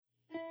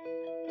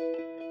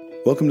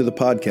Welcome to the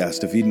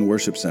podcast of Eden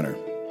Worship Center.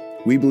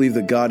 We believe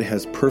that God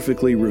has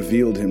perfectly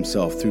revealed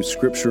himself through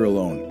Scripture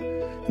alone,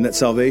 and that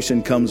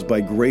salvation comes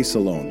by grace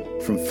alone,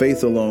 from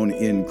faith alone,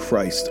 in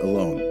Christ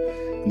alone,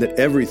 and that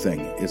everything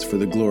is for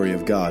the glory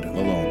of God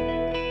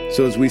alone.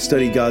 So as we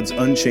study God's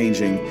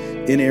unchanging,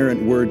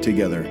 inerrant Word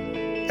together,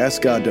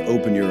 ask God to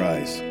open your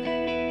eyes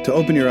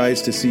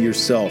to see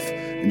yourself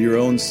and your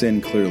own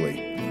sin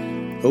clearly.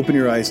 Open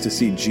your eyes to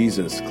see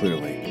Jesus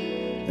clearly,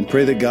 and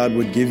pray that God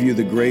would give you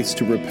the grace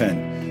to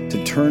repent,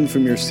 to turn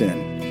from your sin,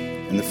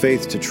 and the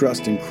faith to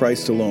trust in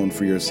Christ alone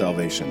for your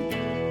salvation.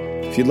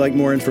 If you'd like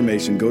more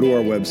information, go to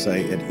our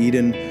website at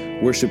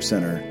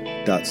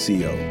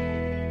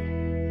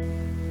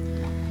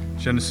edenworshipcenter.co.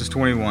 Genesis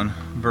 21,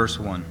 verse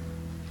 1.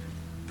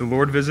 The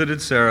Lord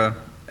visited Sarah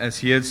as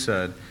he had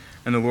said,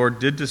 and the Lord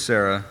did to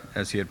Sarah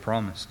as he had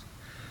promised.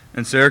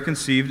 And Sarah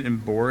conceived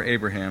and bore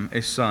Abraham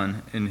a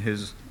son in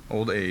his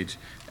old age,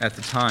 at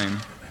the time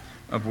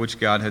of which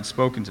God had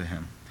spoken to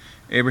him.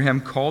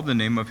 Abraham called the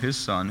name of his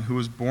son, who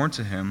was born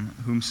to him,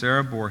 whom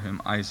Sarah bore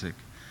him, Isaac.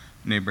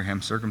 And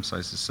Abraham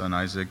circumcised his son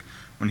Isaac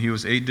when he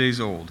was 8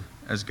 days old,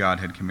 as God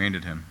had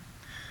commanded him.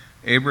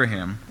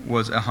 Abraham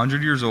was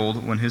 100 years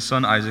old when his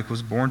son Isaac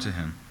was born to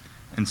him.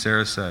 And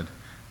Sarah said,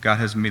 God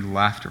has made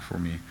laughter for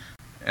me.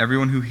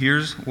 Everyone who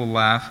hears will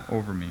laugh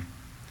over me.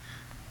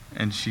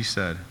 And she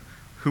said,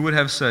 who would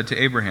have said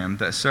to Abraham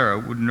that Sarah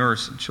would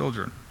nurse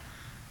children?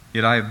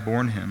 Yet I have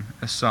borne him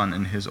a son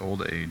in his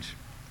old age.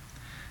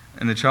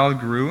 And the child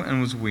grew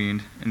and was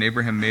weaned, and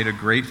Abraham made a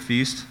great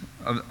feast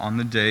on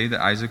the day that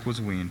Isaac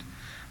was weaned.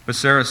 But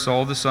Sarah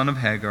saw the son of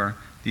Hagar,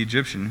 the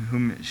Egyptian,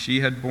 whom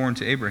she had borne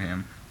to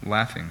Abraham,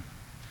 laughing.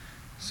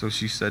 So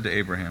she said to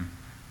Abraham,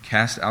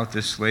 cast out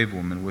this slave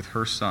woman with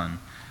her son,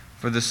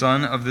 for the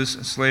son of this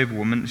slave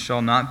woman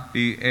shall not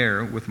be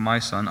heir with my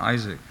son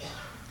Isaac.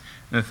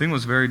 And the thing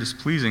was very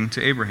displeasing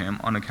to Abraham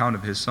on account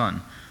of his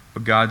son.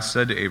 But God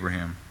said to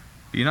Abraham,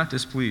 be not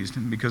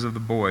displeased because of the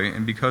boy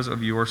and because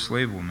of your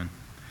slave woman.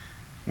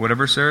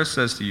 Whatever Sarah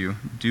says to you,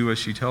 do as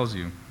she tells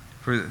you.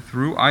 For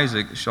through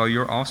Isaac shall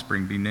your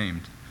offspring be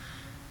named.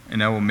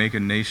 And I will make a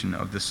nation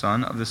of the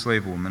son of the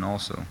slave woman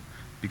also,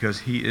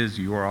 because he is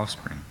your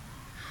offspring.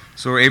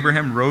 So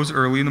Abraham rose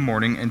early in the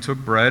morning and took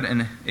bread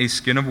and a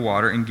skin of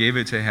water and gave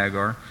it to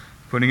Hagar,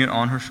 putting it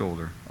on her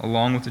shoulder,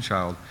 along with the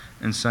child,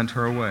 and sent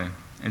her away.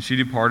 And she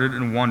departed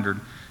and wandered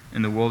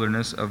in the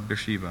wilderness of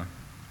Beersheba.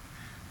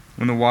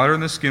 When the water in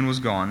the skin was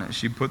gone,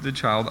 she put the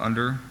child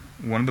under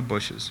one of the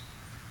bushes.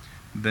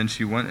 Then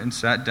she went and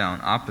sat down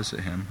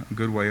opposite him, a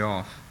good way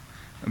off,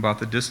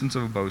 about the distance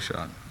of a bow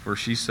shot. For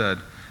she said,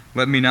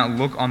 let me not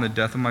look on the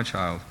death of my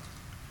child.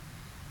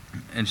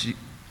 And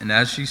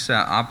as she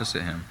sat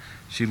opposite him,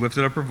 she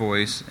lifted up her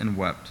voice and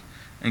wept.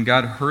 And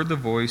God heard the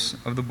voice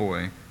of the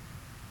boy.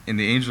 And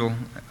the angel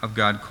of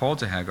God called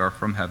to Hagar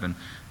from heaven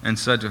and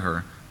said to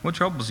her, what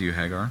troubles you,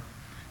 Hagar?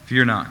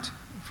 Fear not,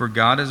 for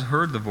God has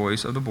heard the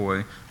voice of the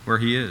boy where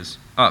he is.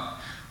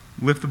 Up,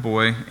 lift the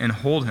boy and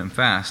hold him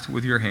fast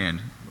with your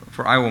hand,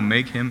 for I will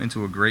make him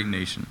into a great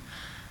nation.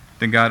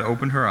 Then God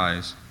opened her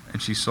eyes,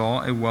 and she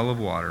saw a well of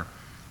water.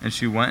 And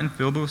she went and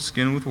filled the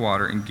skin with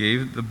water and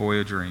gave the boy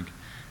a drink.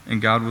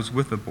 And God was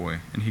with the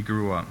boy, and he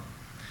grew up.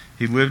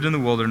 He lived in the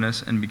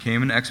wilderness and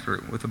became an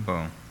expert with a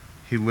bow.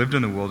 He lived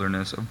in the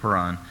wilderness of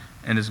Paran,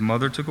 and his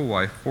mother took a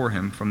wife for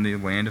him from the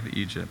land of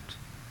Egypt.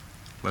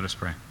 Let us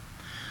pray.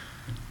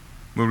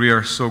 Lord, we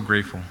are so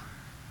grateful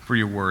for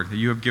your word, that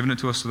you have given it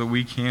to us so that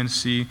we can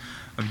see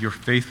of your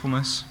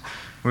faithfulness,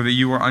 Lord, that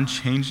you are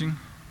unchanging,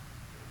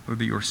 Lord,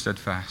 that you are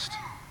steadfast.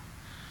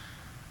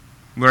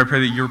 Lord, I pray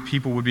that your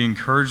people would be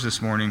encouraged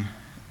this morning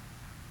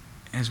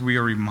as we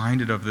are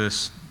reminded of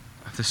this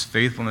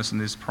faithfulness and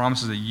these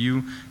promises that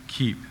you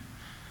keep.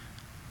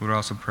 Lord, I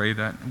also pray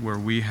that where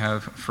we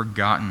have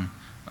forgotten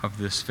of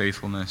this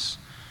faithfulness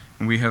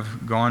and we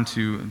have gone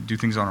to do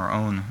things on our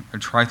own or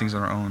try things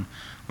on our own,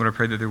 Lord, I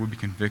pray that there would be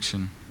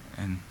conviction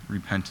and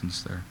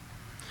repentance there.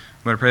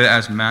 Lord, I pray that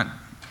as Matt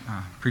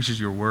preaches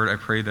your word, I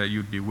pray that you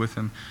would be with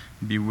him,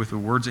 be with the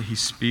words that he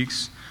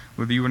speaks,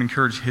 Lord, that you would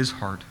encourage his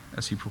heart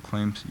as he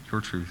proclaims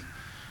your truth.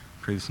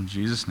 I pray this in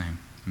Jesus' name.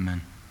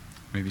 Amen.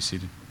 You may be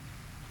seated.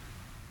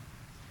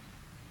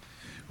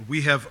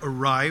 We have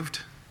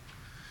arrived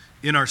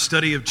in our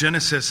study of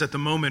Genesis at the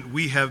moment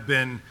we have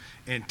been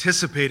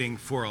anticipating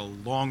for a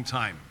long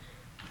time.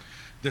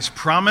 This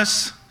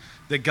promise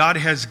that God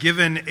has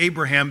given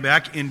Abraham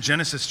back in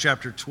Genesis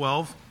chapter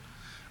 12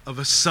 of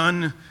a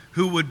son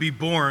who would be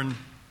born,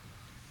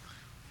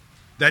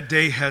 that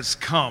day has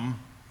come.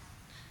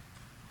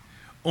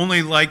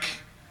 Only like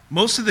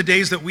most of the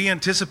days that we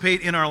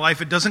anticipate in our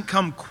life, it doesn't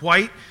come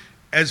quite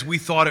as we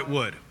thought it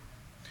would.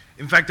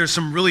 In fact, there's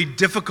some really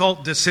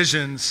difficult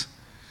decisions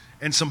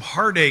and some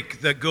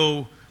heartache that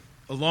go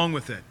along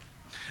with it.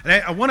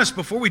 And I want us,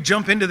 before we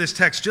jump into this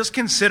text, just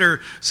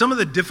consider some of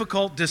the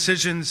difficult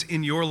decisions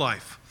in your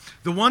life.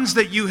 The ones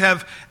that you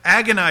have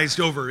agonized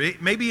over,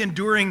 maybe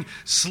enduring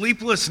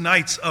sleepless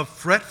nights of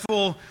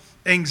fretful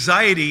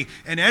anxiety,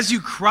 and as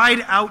you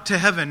cried out to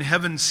heaven,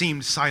 heaven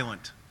seemed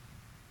silent.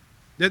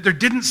 That there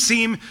didn't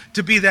seem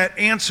to be that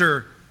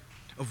answer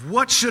of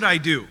what should I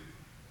do?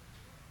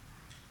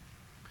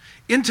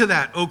 Into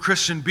that, O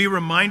Christian, be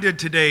reminded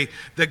today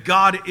that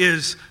God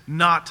is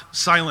not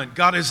silent.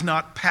 God is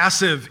not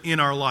passive in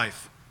our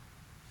life.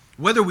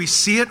 Whether we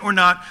see it or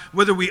not,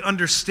 whether we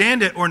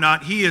understand it or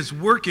not, He is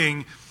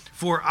working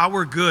for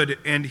our good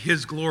and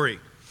His glory.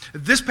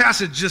 This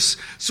passage just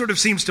sort of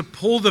seems to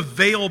pull the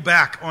veil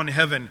back on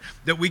heaven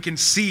that we can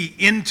see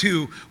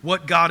into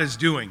what God is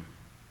doing.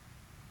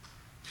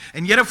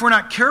 And yet, if we're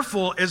not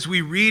careful as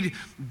we read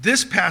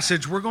this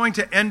passage, we're going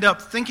to end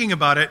up thinking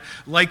about it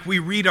like we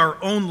read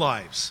our own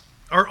lives,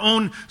 our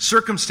own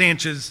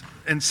circumstances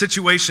and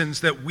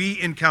situations that we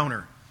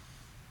encounter.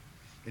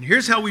 And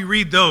here's how we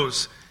read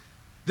those.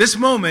 This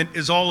moment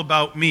is all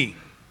about me.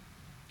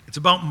 It's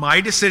about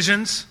my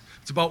decisions.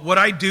 It's about what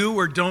I do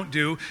or don't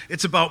do.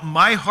 It's about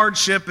my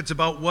hardship. It's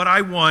about what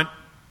I want.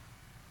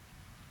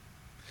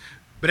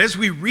 But as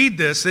we read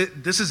this,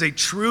 this is a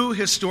true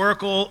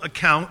historical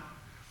account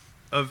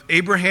of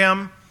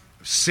Abraham,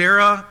 of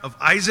Sarah, of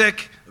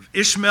Isaac, of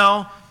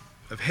Ishmael,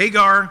 of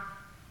Hagar.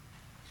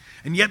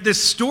 And yet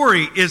this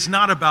story is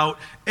not about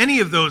any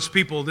of those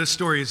people. This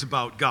story is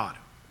about God.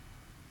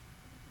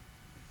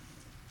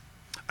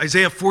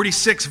 Isaiah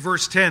 46,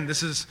 verse 10,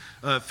 this is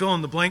fill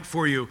in the blank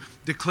for you,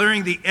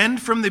 declaring the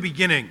end from the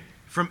beginning,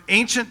 from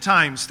ancient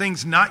times,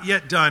 things not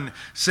yet done,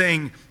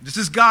 saying, this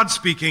is God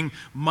speaking,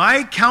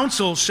 my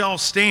counsel shall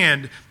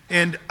stand,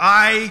 and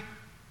I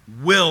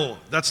will.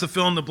 That's the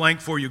fill in the blank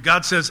for you.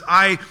 God says,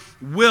 I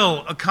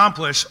will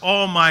accomplish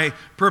all my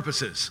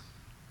purposes.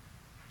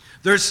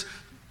 There's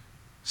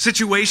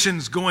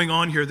situations going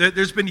on here.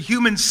 There's been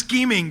human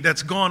scheming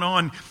that's gone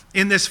on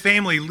in this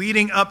family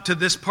leading up to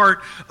this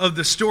part of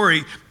the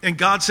story. And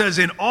God says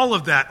in all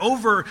of that,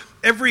 over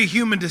every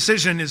human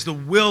decision is the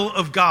will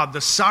of God,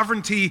 the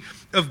sovereignty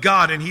of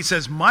God. And He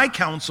says, my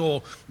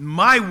counsel,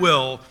 my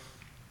will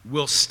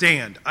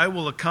stand. I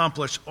will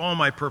accomplish all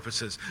my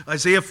purposes.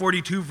 Isaiah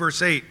 42,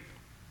 verse 8,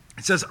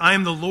 it says, I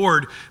am the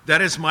Lord,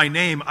 that is my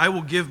name. I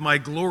will give my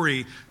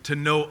glory to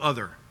no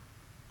other.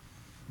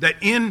 That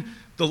in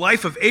the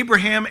life of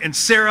Abraham and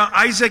Sarah,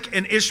 Isaac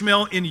and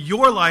Ishmael, in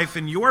your life,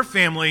 in your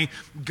family,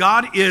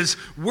 God is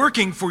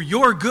working for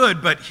your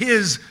good, but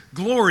His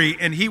glory,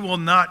 and He will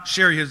not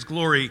share His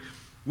glory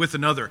with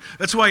another.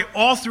 That's why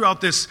all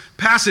throughout this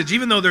passage,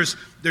 even though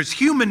there's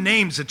human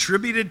names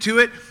attributed to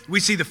it, we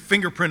see the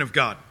fingerprint of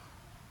God.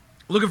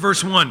 Look at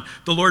verse 1.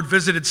 The Lord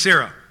visited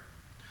Sarah.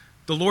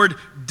 The Lord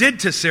did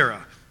to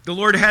Sarah. The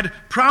Lord had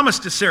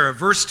promised to Sarah.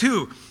 Verse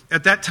 2,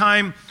 at that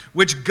time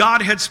which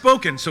God had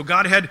spoken. So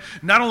God had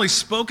not only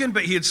spoken,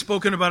 but He had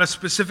spoken about a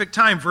specific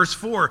time. Verse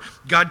 4,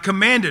 God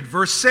commanded.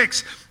 Verse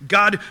 6,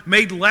 God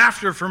made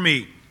laughter for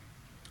me.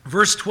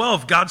 Verse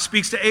 12, God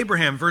speaks to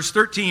Abraham. Verse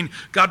 13,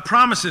 God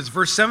promises.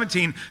 Verse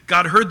 17,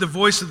 God heard the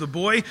voice of the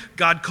boy.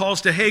 God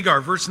calls to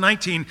Hagar. Verse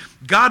 19,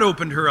 God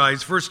opened her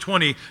eyes. Verse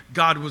 20,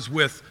 God was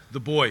with the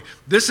boy.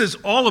 This is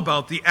all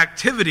about the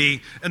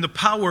activity and the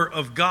power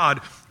of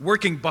God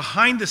working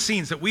behind the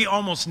scenes that we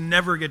almost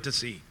never get to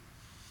see.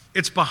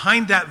 It's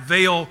behind that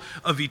veil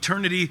of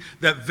eternity,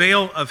 that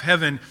veil of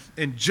heaven.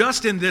 And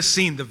just in this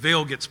scene, the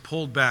veil gets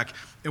pulled back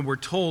and we're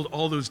told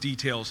all those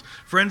details.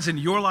 Friends, in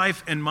your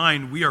life and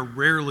mine, we are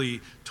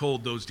rarely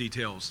told those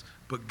details,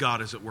 but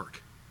God is at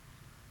work.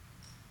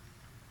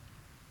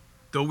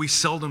 Though we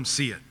seldom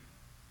see it.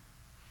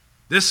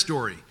 This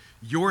story,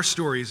 your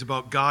story, is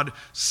about God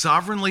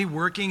sovereignly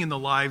working in the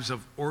lives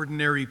of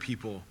ordinary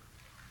people,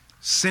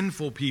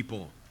 sinful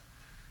people,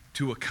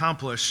 to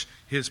accomplish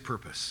His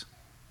purpose.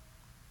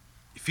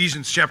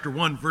 Ephesians chapter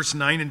 1, verse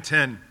 9 and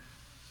 10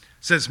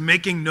 says,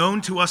 making known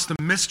to us the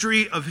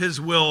mystery of His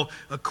will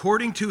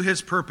according to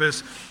His purpose,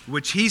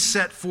 which He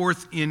set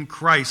forth in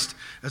Christ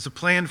as a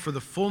plan for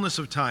the fullness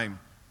of time,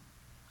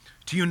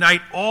 to unite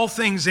all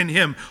things in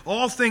Him,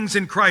 all things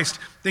in Christ,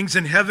 things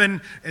in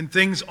heaven and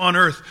things on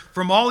earth.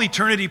 From all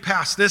eternity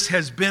past, this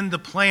has been the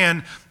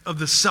plan of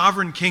the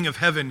sovereign King of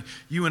heaven.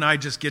 You and I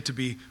just get to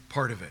be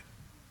part of it.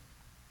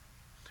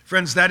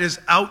 Friends, that is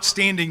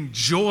outstanding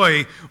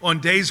joy on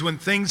days when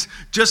things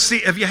just seem.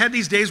 Have you had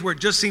these days where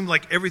it just seemed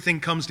like everything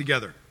comes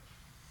together?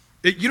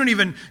 You don't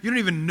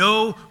even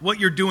know what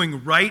you're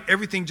doing right.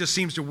 Everything just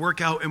seems to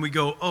work out and we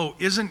go, oh,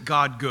 isn't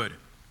God good?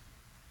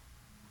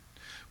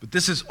 But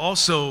this is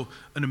also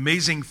an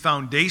amazing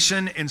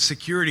foundation and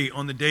security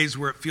on the days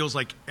where it feels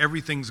like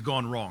everything's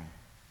gone wrong.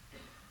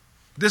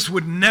 This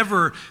would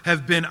never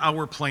have been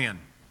our plan.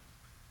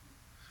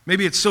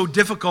 Maybe it's so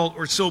difficult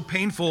or so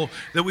painful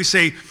that we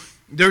say,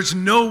 there's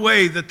no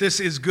way that this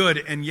is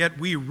good, and yet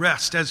we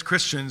rest as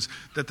Christians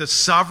that the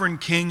sovereign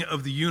King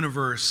of the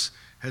universe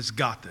has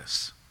got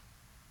this.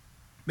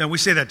 Now, we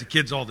say that to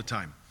kids all the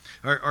time.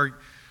 Our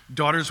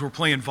daughters were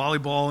playing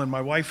volleyball, and my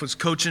wife was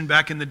coaching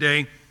back in the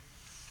day.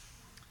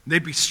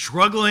 They'd be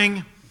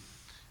struggling,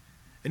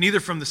 and either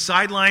from the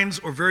sidelines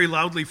or very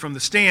loudly from the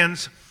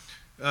stands,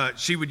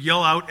 she would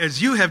yell out,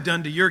 as you have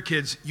done to your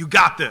kids, you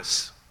got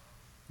this.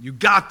 You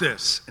got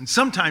this. And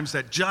sometimes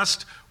that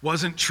just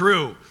wasn't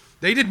true.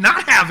 They did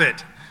not have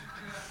it.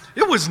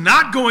 It was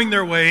not going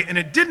their way, and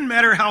it didn't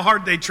matter how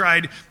hard they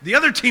tried. The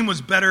other team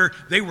was better.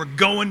 They were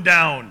going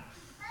down.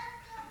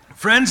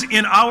 Friends,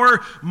 in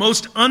our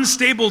most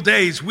unstable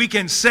days, we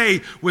can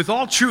say with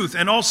all truth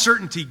and all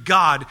certainty,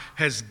 God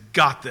has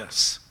got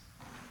this.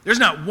 There's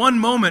not one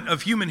moment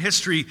of human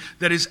history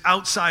that is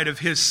outside of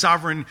his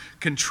sovereign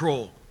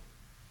control.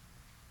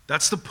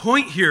 That's the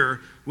point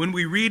here when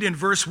we read in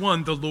verse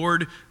 1, the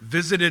Lord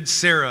visited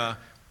Sarah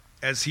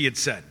as he had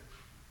said.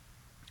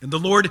 And the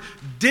Lord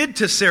did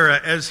to Sarah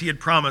as he had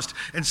promised.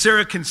 And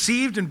Sarah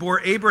conceived and bore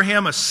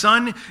Abraham a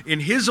son in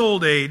his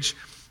old age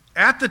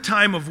at the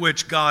time of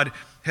which God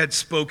had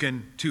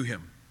spoken to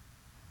him.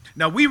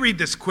 Now, we read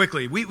this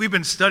quickly. We've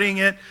been studying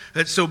it.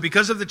 So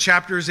because of the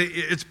chapters,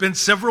 it's been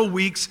several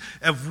weeks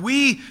as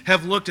we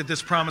have looked at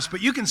this promise.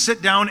 But you can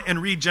sit down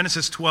and read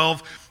Genesis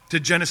 12 to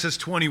Genesis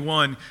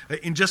 21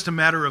 in just a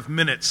matter of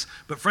minutes.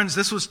 But friends,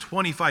 this was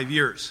 25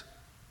 years.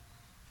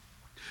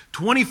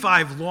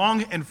 25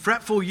 long and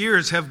fretful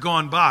years have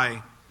gone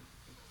by.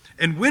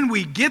 And when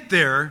we get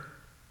there,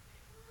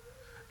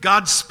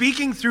 God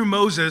speaking through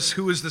Moses,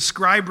 who is the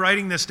scribe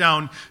writing this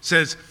down,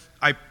 says,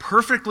 I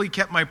perfectly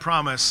kept my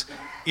promise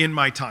in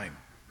my time.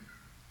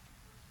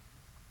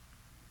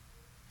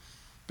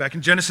 Back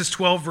in Genesis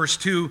 12, verse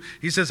 2,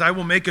 he says, I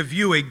will make of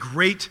you a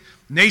great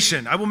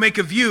nation. I will make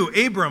of you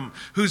Abram,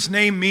 whose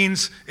name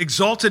means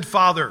exalted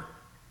father.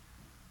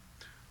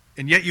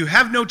 And yet you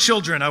have no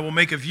children. I will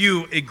make of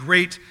you a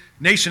great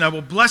nation. I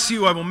will bless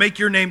you. I will make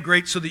your name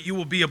great so that you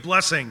will be a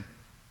blessing.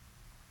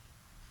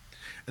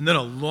 And then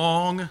a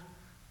long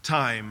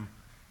time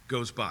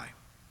goes by.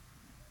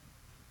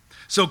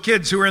 So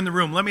kids who are in the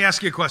room, let me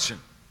ask you a question.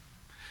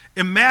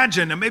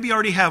 Imagine, and maybe you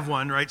already have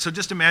one, right? So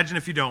just imagine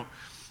if you don't.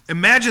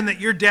 Imagine that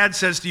your dad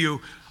says to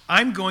you,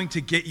 I'm going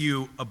to get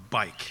you a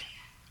bike,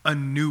 a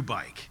new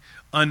bike,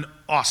 an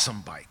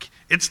awesome bike.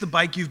 It's the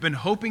bike you've been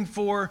hoping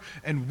for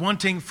and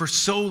wanting for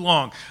so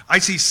long. I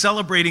see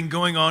celebrating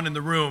going on in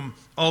the room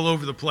all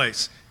over the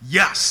place.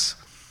 Yes.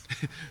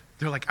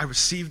 They're like, I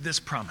received this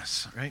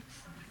promise, right?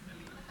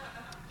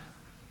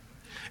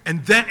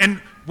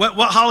 And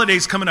what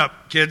holiday's coming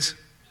up, kids?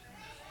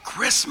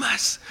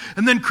 Christmas.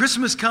 And then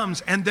Christmas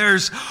comes and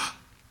there's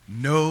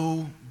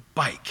no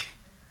bike.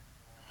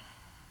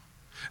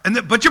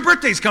 But your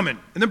birthday's coming,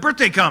 and the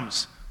birthday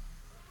comes.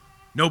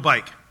 No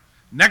bike.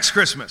 Next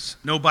Christmas,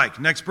 no bike.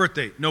 Next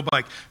birthday, no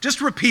bike.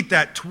 Just repeat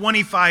that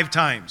 25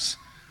 times.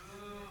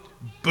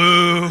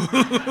 Boo.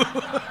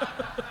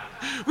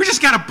 We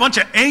just got a bunch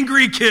of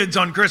angry kids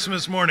on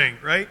Christmas morning,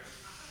 right?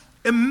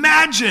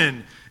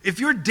 Imagine if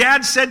your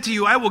dad said to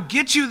you, I will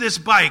get you this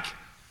bike.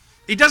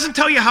 He doesn't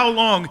tell you how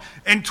long,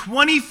 and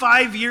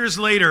 25 years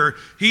later,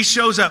 he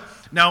shows up.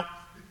 Now,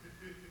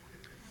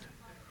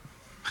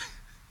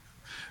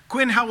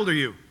 Quinn, how old are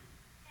you?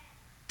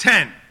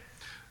 10.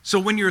 So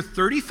when you're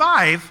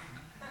 35,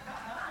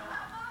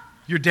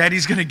 your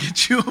daddy's going to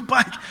get you a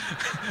bike.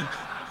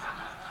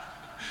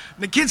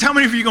 The kids, how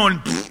many of you are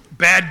going,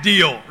 bad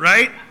deal,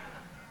 right?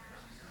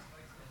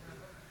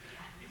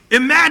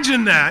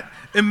 Imagine that.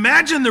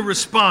 Imagine the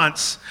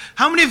response.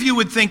 How many of you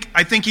would think,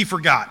 I think he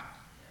forgot?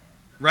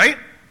 Right?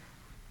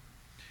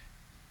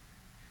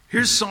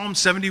 Here's Psalm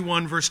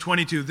 71, verse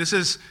 22. This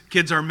is,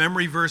 kids, our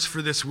memory verse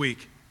for this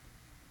week.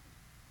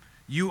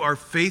 You are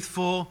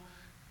faithful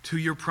to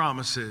your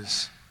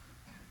promises,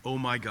 oh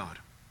my God.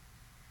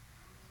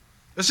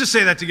 Let's just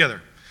say that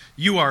together.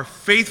 You are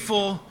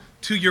faithful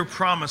to your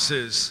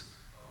promises,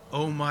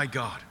 oh my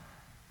God.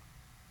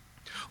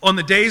 On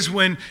the days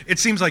when it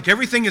seems like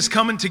everything is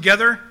coming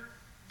together,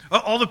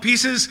 all the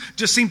pieces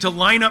just seem to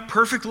line up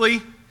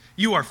perfectly,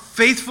 you are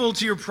faithful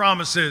to your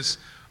promises,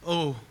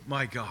 oh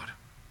my God.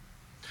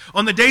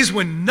 On the days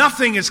when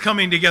nothing is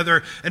coming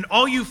together and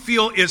all you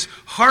feel is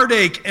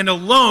heartache and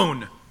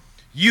alone,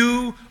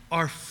 you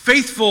are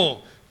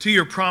faithful to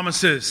your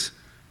promises,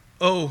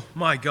 oh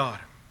my God.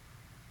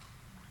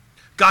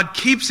 God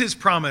keeps his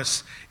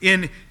promise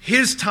in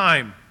his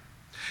time.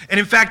 And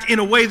in fact, in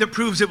a way that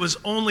proves it was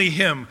only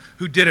him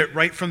who did it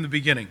right from the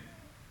beginning.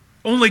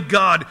 Only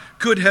God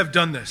could have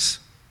done this.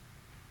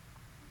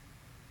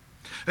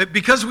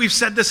 Because we've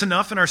said this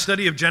enough in our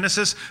study of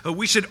Genesis,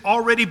 we should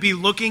already be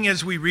looking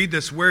as we read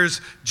this,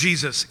 where's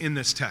Jesus in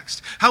this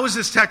text? How is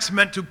this text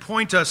meant to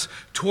point us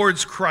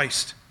towards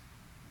Christ?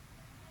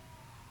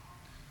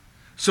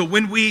 So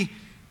when we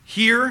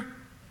hear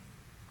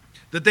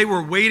that they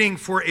were waiting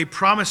for a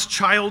promised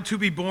child to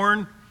be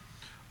born,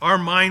 our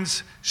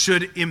minds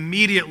should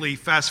immediately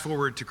fast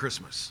forward to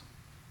Christmas.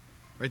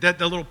 Right? That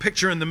little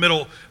picture in the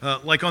middle,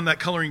 like on that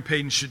coloring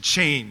page, should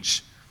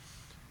change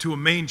to a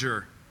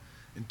manger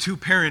and two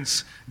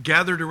parents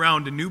gathered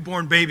around a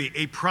newborn baby,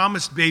 a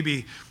promised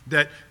baby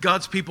that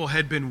God's people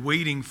had been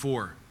waiting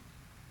for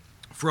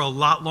a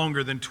lot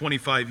longer than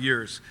 25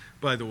 years,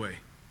 by the way.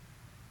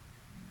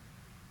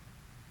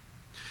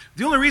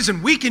 The only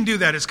reason we can do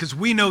that is because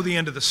we know the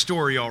end of the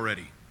story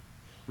already,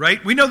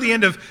 right? We know the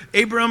end of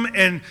Abram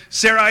and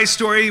Sarai's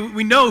story.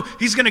 We know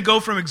he's going to go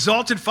from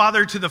exalted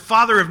father to the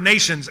father of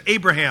nations,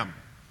 Abraham.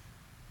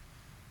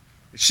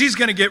 She's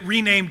going to get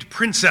renamed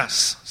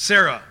Princess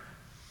Sarah.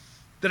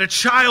 that a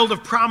child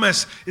of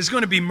promise is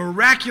going to be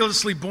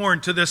miraculously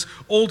born to this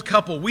old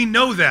couple. We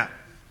know that.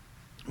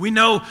 We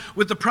know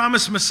with the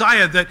promised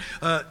Messiah that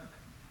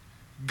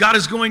God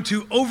is going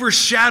to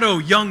overshadow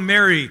young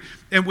Mary,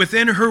 and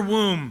within her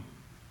womb,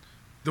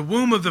 the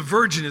womb of the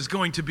virgin is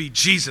going to be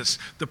Jesus,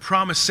 the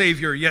promised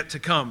Savior yet to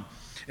come.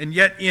 And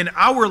yet in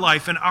our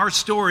life, in our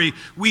story,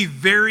 we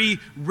very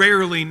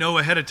rarely know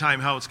ahead of time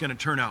how it's going to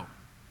turn out.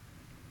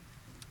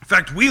 In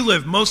fact, we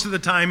live most of the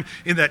time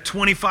in that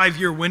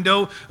 25-year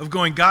window of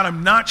going, God,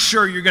 I'm not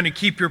sure you're going to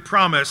keep your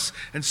promise.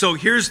 And so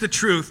here's the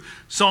truth.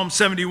 Psalm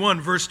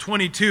 71, verse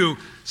 22.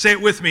 Say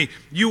it with me.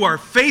 You are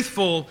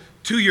faithful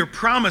to your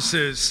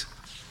promises,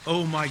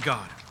 oh my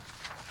God.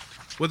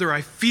 Whether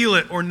I feel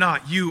it or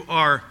not, you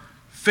are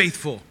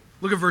faithful.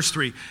 Look at verse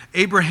 3.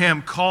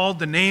 Abraham called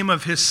the name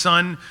of his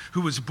son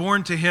who was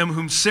born to him,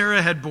 whom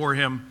Sarah had bore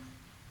him,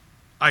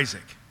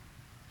 Isaac.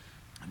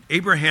 And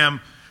Abraham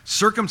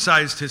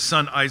circumcised his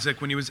son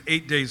Isaac when he was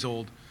 8 days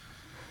old,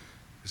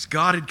 as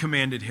God had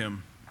commanded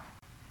him.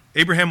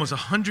 Abraham was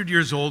 100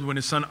 years old when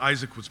his son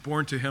Isaac was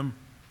born to him.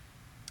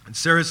 And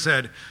Sarah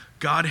said,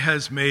 God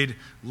has made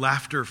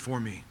laughter for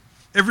me.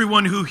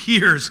 Everyone who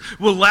hears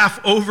will laugh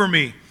over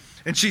me.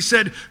 And she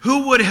said,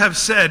 who would have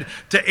said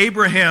to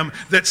Abraham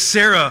that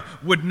Sarah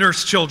would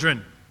nurse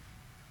children?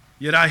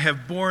 Yet I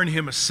have borne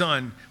him a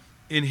son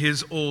in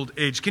his old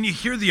age. Can you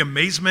hear the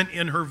amazement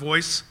in her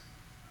voice?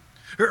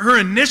 Her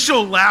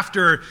initial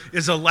laughter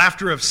is a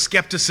laughter of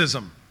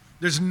skepticism.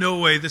 There's no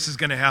way this is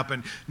going to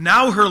happen.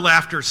 Now her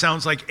laughter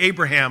sounds like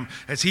Abraham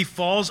as he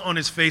falls on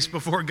his face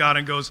before God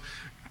and goes,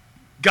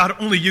 God,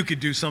 only you could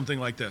do something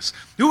like this.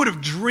 Who would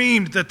have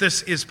dreamed that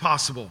this is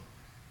possible?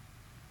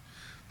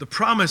 The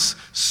promise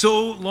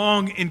so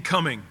long in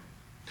coming,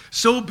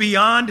 so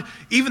beyond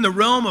even the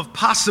realm of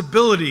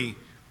possibility,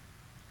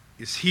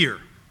 is here.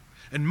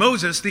 And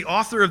Moses, the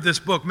author of this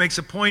book, makes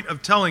a point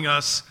of telling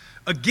us,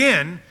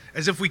 again,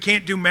 as if we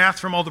can't do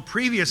math from all the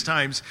previous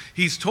times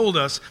he's told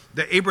us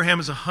that Abraham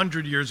is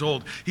 100 years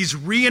old. He's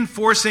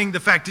reinforcing the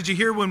fact, did you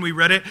hear when we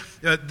read it?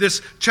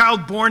 This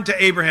child born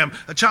to Abraham,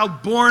 a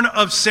child born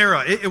of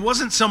Sarah. It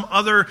wasn't some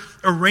other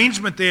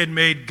arrangement they had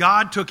made.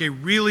 God took a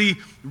really,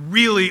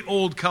 really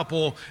old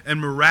couple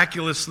and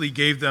miraculously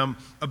gave them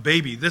a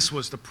baby. This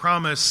was the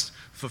promised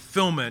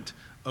fulfillment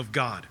of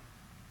God.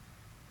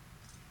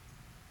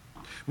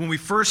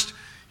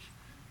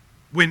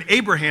 When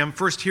Abraham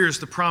first hears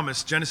the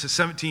promise, Genesis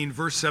 17,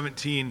 verse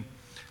 17,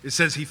 it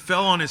says, he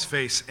fell on his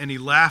face and he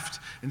laughed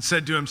and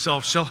said to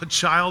himself, shall a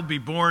child be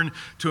born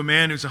to a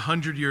man who's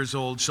 100 years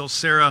old? Shall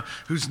Sarah,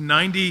 who's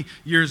 90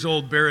 years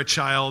old, bear a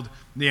child?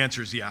 And the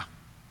answer is yeah.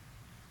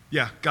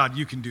 Yeah, God,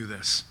 you can do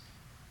this.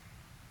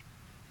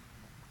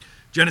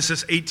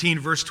 Genesis 18,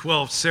 verse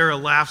 12, Sarah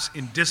laughs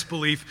in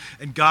disbelief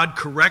and God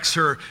corrects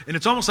her. And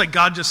it's almost like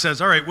God just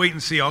says, all right, wait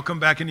and see. I'll come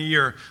back in a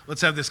year.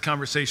 Let's have this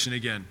conversation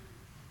again.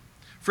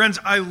 Friends,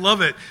 I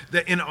love it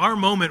that in our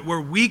moment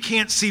where we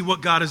can't see what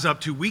God is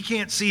up to, we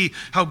can't see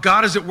how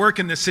God is at work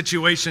in this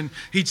situation,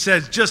 he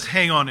says, just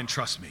hang on and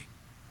trust me.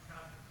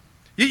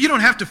 You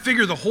don't have to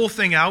figure the whole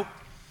thing out.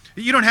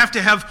 You don't have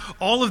to have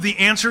all of the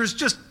answers.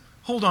 Just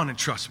hold on and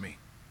trust me.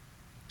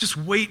 Just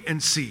wait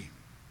and see.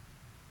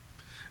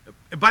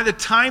 And by the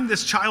time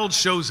this child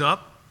shows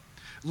up,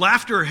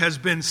 laughter has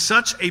been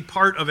such a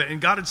part of it.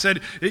 And God had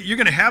said, you're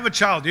going to have a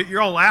child.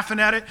 You're all laughing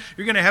at it.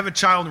 You're going to have a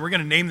child, and we're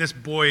going to name this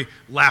boy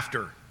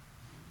Laughter.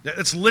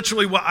 That's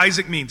literally what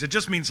Isaac means. It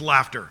just means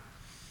laughter.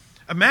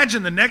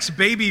 Imagine the next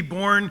baby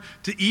born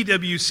to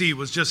EWC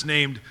was just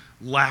named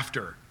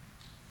Laughter.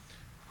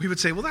 We would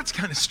say, well, that's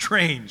kind of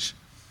strange.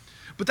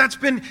 But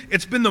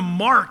it's been the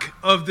mark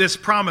of this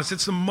promise.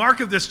 It's the mark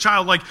of this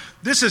child. Like,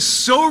 this is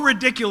so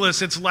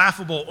ridiculous, it's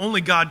laughable.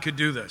 Only God could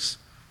do this.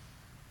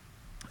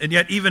 And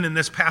yet, even in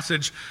this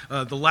passage,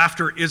 the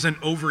laughter isn't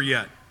over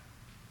yet.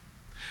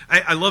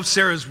 I love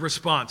Sarah's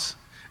response.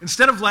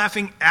 Instead of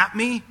laughing at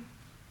me,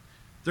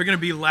 they're going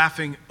to be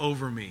laughing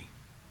over me.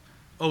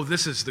 Oh,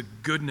 this is the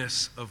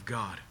goodness of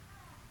God.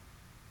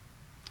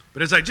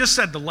 But as I just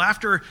said, the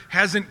laughter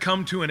hasn't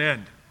come to an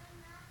end.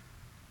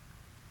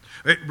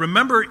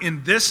 Remember,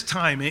 in this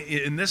time,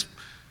 in this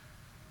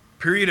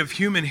period of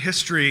human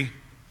history,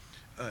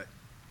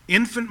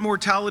 infant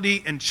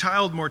mortality and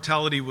child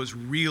mortality was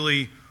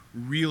really,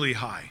 really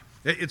high.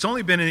 It's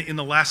only been in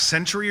the last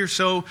century or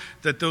so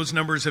that those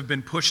numbers have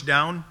been pushed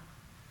down.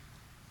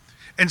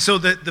 And so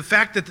the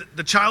fact that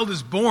the child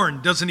is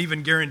born doesn't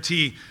even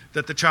guarantee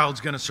that the child's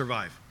going to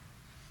survive.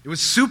 It was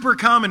super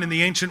common in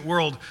the ancient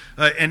world,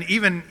 and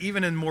even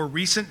in more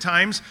recent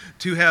times,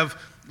 to have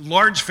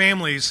large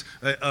families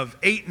of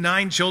 8,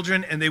 9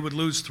 children, and they would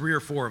lose 3 or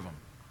 4 of them.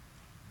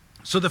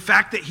 So the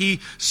fact that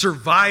he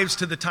survives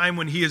to the time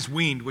when he is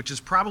weaned, which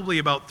is probably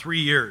about 3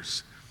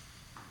 years,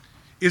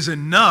 is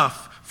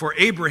enough for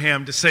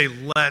Abraham to say,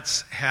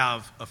 let's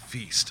have a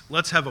feast.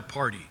 Let's have a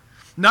party.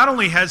 Not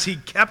only has he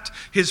kept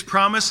his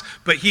promise,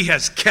 but he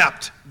has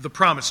kept the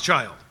promised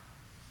child.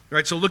 All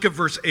right, so look at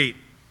verse 8.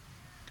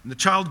 And the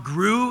child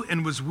grew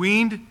and was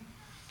weaned,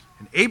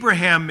 and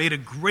Abraham made a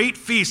great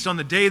feast on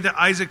the day that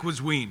Isaac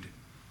was weaned.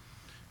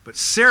 But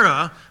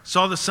Sarah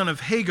saw the son of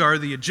Hagar,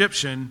 the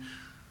Egyptian,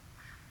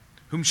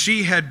 whom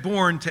she had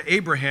borne to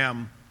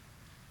Abraham,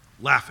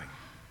 laughing.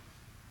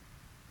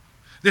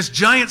 This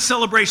giant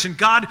celebration,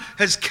 God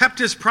has kept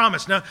his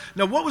promise. Now,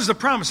 what was the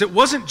promise? It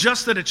wasn't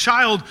just that a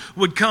child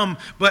would come,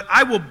 but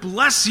I will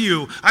bless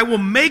you. I will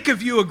make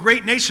of you a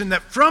great nation,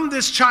 that from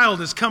this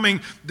child is coming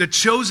the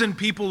chosen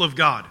people of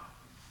God.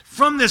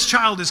 From this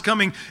child is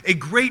coming a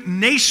great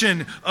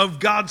nation of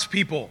God's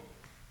people.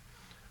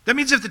 That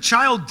means if the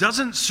child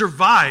doesn't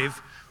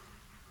survive,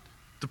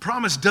 the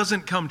promise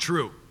doesn't come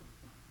true.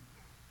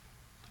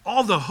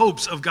 All the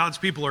hopes of God's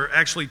people are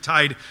actually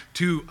tied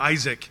to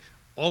Isaac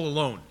all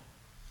alone.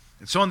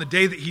 And so on the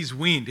day that he's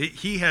weaned,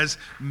 he has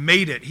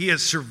made it. He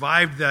has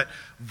survived that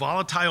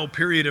volatile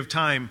period of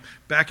time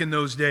back in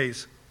those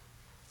days.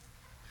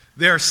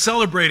 They are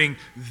celebrating,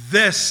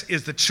 this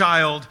is the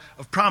child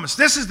of promise.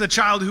 This is the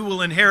child who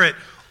will inherit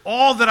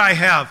all that I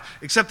have.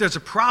 Except there's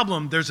a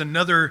problem. There's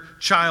another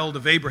child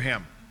of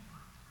Abraham.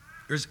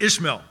 There's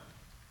Ishmael.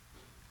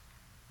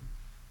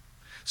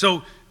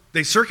 So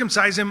they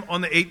circumcise him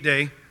on the 8th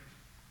day.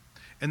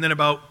 And then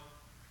about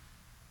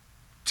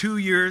 2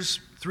 years,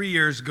 3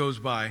 years goes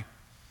by.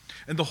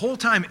 And the whole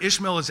time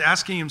Ishmael is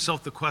asking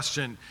himself the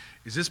question,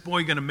 is this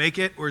boy going to make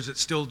it, or is it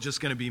still just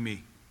going to be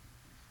me?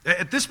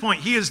 At this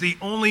point, he is the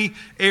only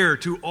heir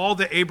to all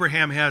that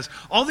Abraham has.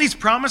 All these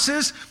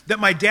promises that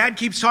my dad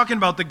keeps talking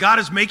about that God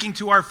is making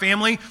to our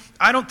family,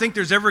 I don't think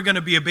there's ever going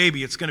to be a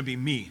baby. It's going to be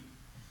me.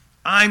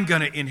 I'm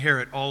going to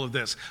inherit all of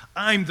this.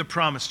 I'm the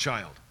promised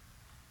child.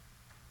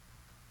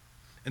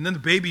 And then the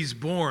baby's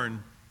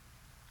born.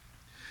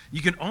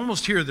 You can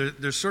almost hear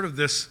there's sort of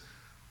this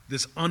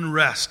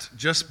unrest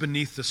just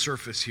beneath the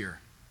surface here.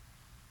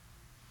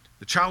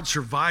 The child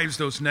survives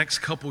those next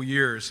couple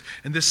years.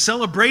 And this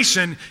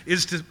celebration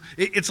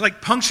it's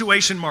like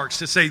punctuation marks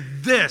to say,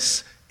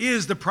 this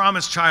is the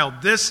promised child.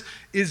 This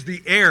is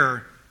the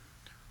heir.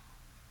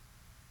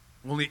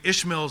 Only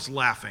Ishmael's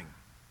laughing.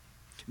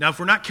 Now, if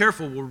we're not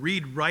careful, we'll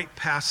read right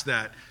past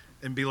that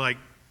and be like,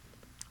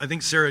 I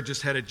think Sarah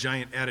just had a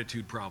giant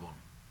attitude problem.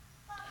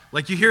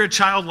 Like you hear a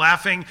child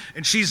laughing,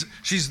 and she's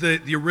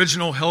the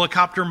original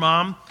helicopter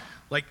mom.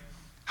 Like,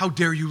 how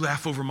dare you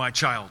laugh over my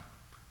child?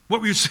 What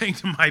were you saying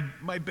to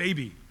my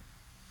baby?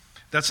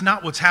 That's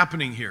not what's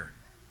happening here.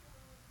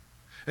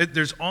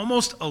 There's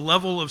almost a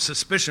level of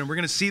suspicion. We're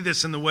going to see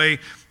this in the way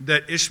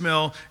that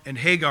Ishmael and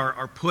Hagar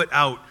are put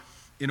out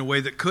in a way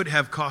that could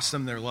have cost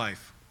them their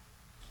life.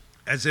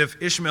 As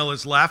if Ishmael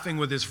is laughing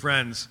with his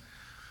friends.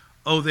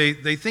 Oh, they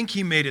think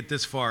he made it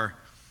this far.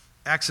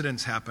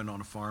 Accidents happen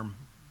on a farm.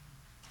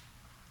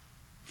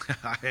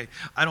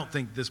 I don't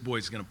think this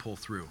boy's going to pull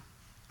through.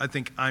 I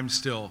think I'm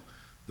still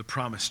the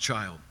promised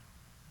child.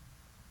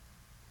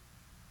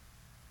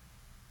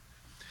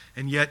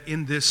 And yet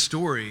in this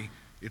story,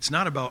 it's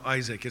not about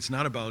Isaac, it's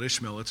not about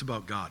Ishmael, it's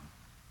about God.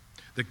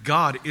 That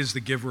God is the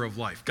giver of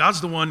life.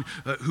 God's the one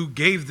who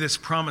gave this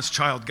promised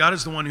child. God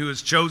is the one who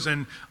has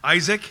chosen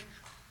Isaac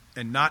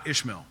and not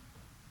Ishmael.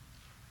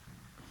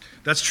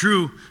 That's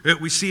true.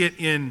 We see it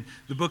in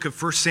the book of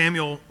 1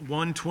 Samuel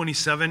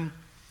 1:27.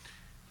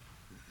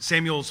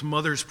 Samuel's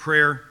mother's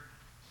prayer.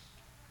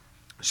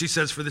 She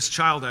says, for this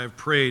child I have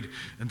prayed,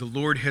 and the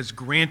Lord has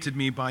granted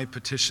me my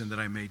petition that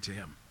I made to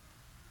him.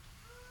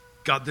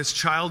 God, this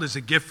child is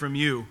a gift from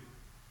you.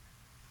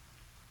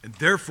 And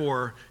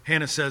therefore,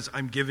 Hannah says,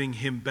 I'm giving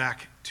him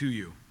back to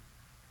you.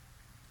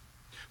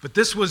 But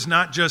this was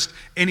not just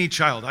any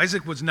child.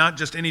 Isaac was not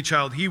just any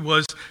child. He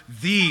was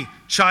the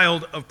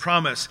child of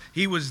promise.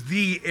 He was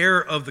the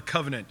heir of the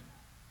covenant.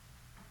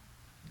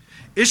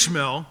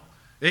 Ishmael,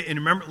 and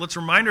remember, let's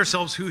remind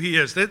ourselves who he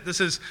is.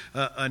 This is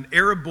an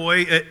Arab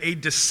boy, a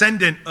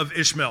descendant of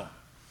Ishmael,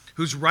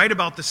 who's right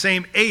about the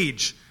same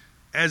age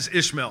as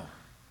Ishmael.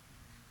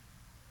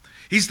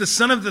 He's the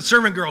son of the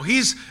servant girl.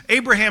 He's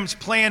Abraham's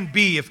plan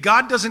B. If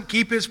God doesn't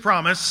keep his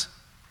promise,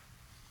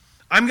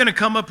 I'm going to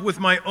come up with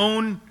my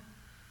own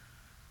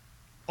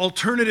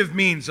alternative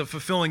means of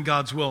fulfilling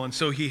God's will. And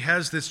so he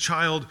has this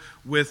child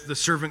with the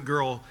servant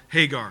girl,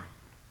 Hagar.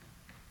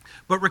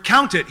 But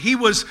recount it. He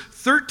was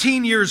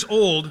 13 years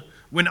old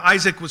when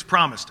Isaac was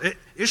promised.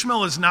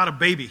 Ishmael is not a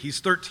baby.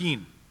 He's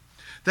 13.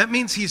 That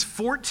means he's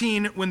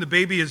 14 when the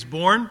baby is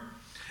born.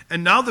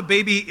 And now the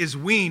baby is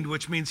weaned,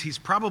 which means he's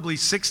probably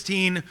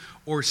 16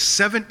 or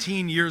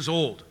 17 years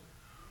old.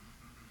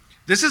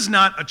 This is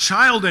not a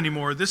child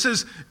anymore. This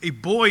is a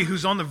boy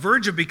who's on the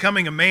verge of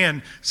becoming a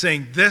man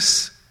saying,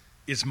 this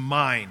is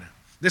mine.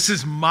 This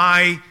is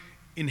my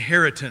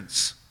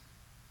inheritance.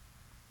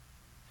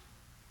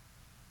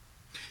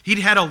 He'd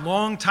had a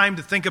long time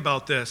to think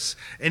about this,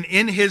 and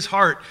in his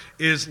heart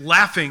is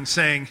laughing,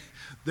 saying,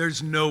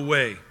 there's no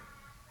way.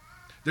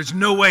 There's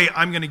no way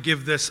I'm going to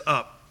give this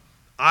up.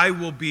 I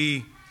will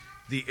be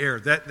the heir.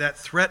 That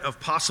threat of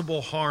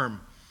possible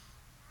harm,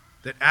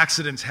 that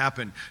accidents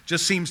happen,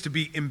 just seems to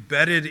be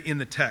embedded in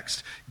the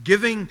text,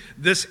 giving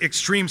this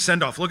extreme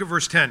send-off. Look at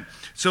verse 10.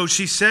 So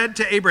she said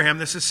to Abraham,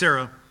 this is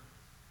Sarah,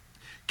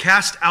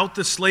 Cast out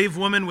the slave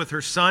woman with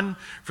her son,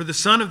 for the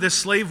son of this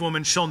slave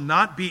woman shall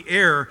not be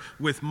heir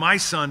with my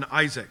son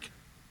Isaac.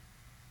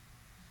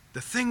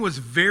 The thing was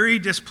very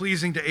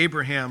displeasing to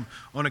Abraham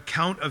on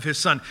account of his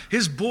son.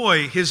 His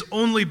boy, his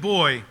only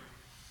boy,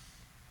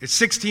 is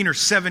 16 or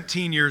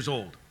 17 years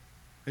old.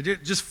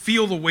 Just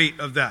feel the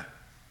weight of that.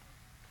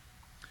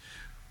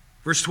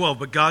 Verse 12,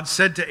 but God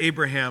said to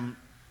Abraham,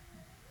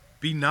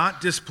 be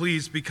not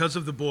displeased because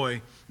of the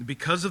boy, and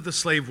because of the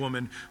slave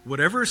woman.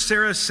 Whatever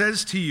Sarah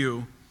says to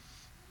you,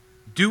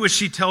 do as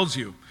she tells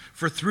you.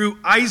 For through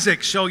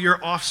Isaac shall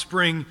your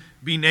offspring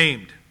be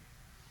named.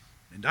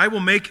 And I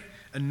will make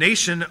a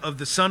nation of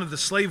the son of the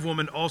slave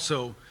woman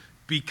also,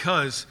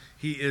 because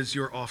he is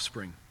your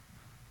offspring.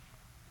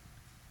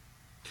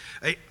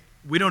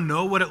 We don't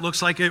know what it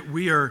looks like.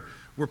 We're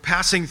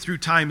passing through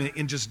time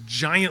in just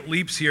giant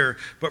leaps here.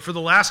 But for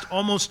the last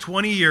almost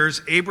 20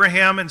 years,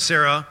 Abraham and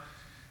Sarah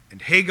and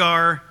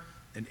Hagar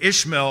and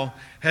Ishmael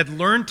had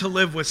learned to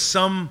live with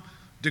some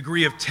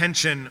degree of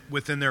tension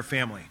within their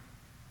family.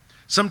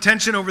 Some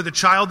tension over the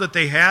child that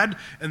they had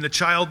and the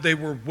child they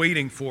were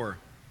waiting for.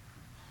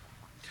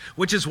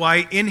 Which is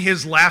why in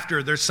his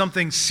laughter there's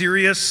something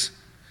serious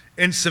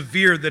and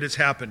severe that has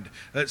happened.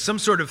 Some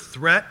sort of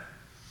threat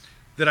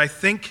that I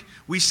think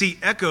we see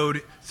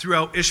echoed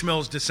throughout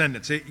Ishmael's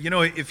descendants.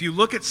 If you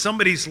look at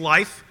somebody's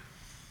life,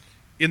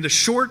 in the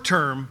short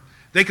term,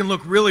 they can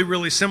look really,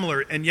 really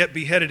similar and yet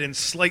be headed in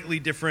slightly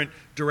different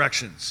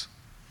directions.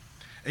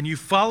 And you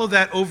follow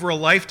that over a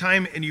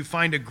lifetime and you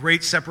find a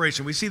great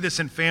separation. We see this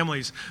in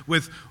families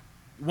with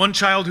one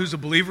child who's a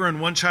believer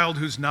and one child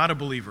who's not a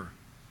believer.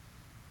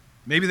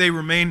 Maybe they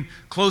remain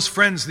close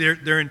friends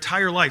their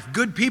entire life,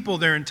 good people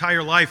their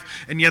entire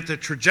life, and yet the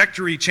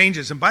trajectory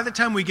changes. And by the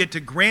time we get to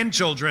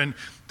grandchildren,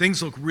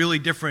 things look really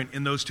different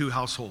in those two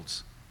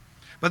households.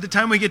 By the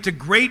time we get to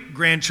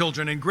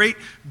great-grandchildren and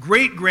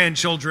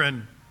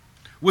great-great-grandchildren,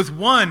 with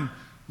one,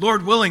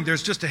 Lord willing,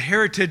 there's just a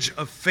heritage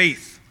of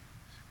faith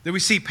that we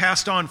see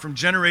passed on from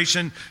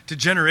generation to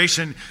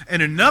generation.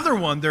 And another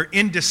one, they're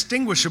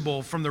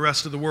indistinguishable from the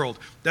rest of the world.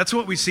 That's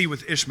what we see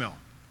with Ishmael.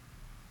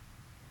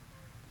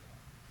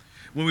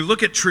 When we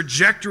look at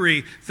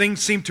trajectory,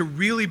 things seem to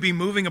really be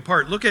moving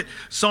apart. Look at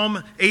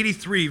Psalm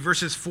 83,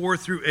 verses 4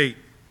 through 8.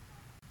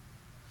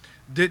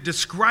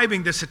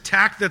 Describing this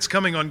attack that's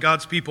coming on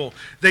God's people.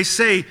 They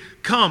say,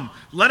 come,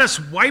 let us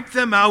wipe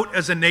them out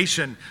as a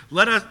nation.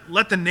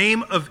 Let the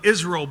name of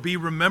Israel be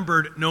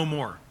remembered no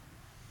more.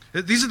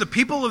 These are the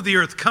people of the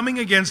earth coming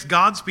against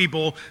God's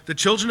people, the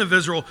children of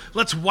Israel.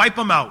 Let's wipe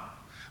them out.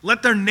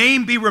 Let their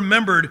name be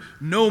remembered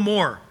no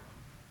more.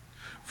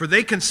 For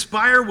they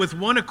conspire with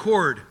one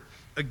accord.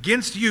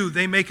 Against you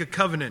they make a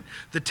covenant.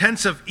 The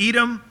tents of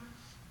Edom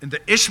and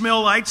the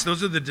Ishmaelites,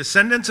 those are the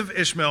descendants of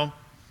Ishmael,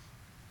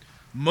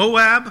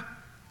 Moab,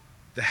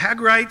 the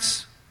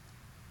Hagrites,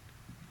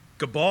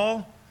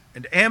 Gebal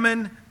and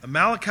Ammon,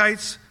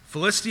 Amalekites,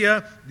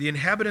 Philistia, the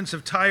inhabitants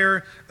of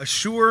Tyre,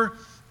 Ashur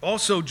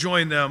also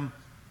join them.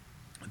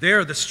 They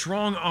are the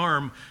strong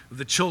arm of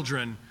the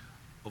children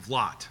of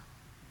Lot.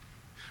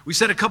 We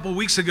said a couple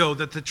weeks ago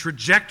that the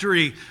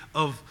trajectory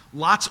of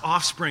Lot's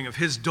offspring, of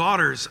his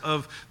daughters,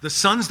 of the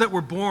sons that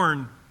were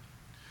born,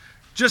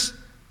 just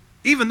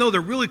even though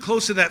they're really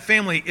close to that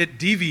family, it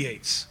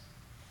deviates.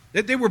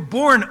 That they were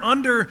born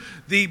under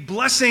the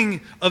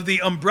blessing of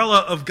the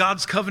umbrella of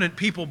God's covenant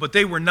people, but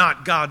they were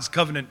not God's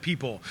covenant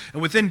people.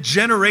 And within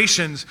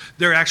generations,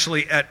 they're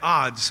actually at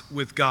odds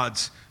with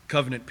God's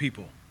covenant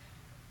people.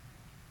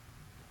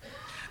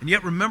 And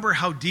yet remember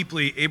how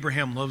deeply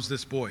Abraham loves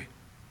this boy.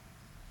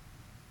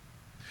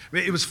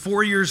 It was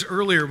 4 years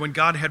earlier when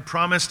God had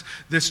promised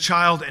this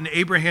child, and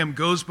Abraham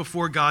goes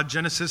before God,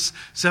 Genesis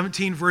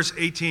 17, verse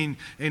 18,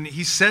 and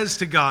he says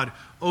to God,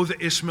 oh,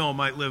 that Ishmael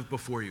might live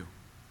before you.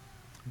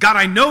 God,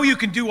 I know you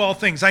can do all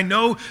things. I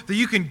know that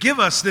you can give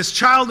us this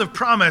child of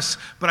promise,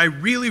 but I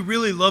really,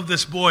 really love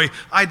this boy.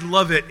 I'd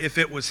love it if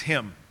it was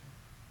him.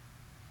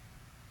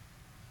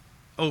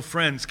 Oh,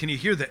 friends, can you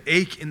hear the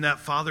ache in that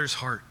father's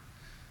heart?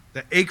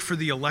 The ache for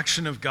the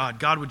election of God.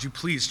 God, would you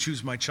please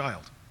choose my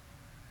child?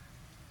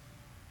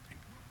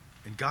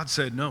 And God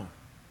said no.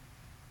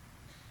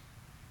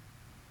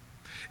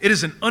 It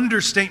is an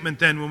understatement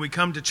then when we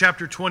come to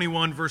chapter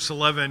 21, verse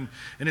 11,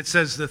 and it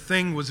says, the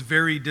thing was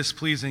very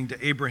displeasing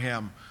to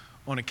Abraham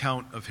on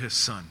account of his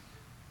son.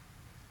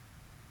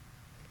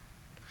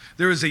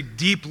 There is a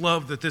deep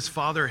love that this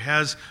father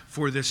has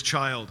for this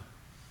child,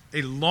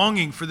 a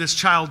longing for this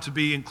child to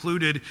be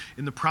included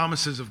in the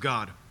promises of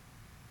God.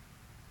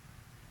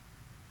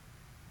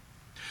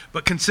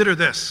 But consider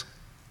this.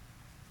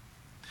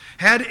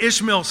 Had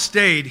Ishmael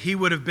stayed, he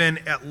would have been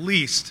at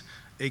least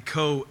a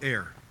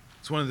co-heir.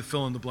 It's one of the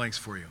fill-in-the-blanks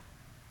for you.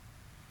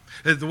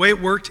 The way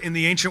it worked in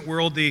the ancient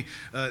world, the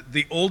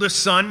oldest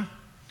son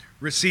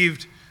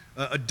received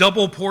a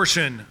double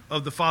portion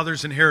of the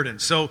father's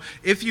inheritance. So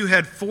if you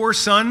had 4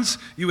 sons,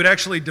 you would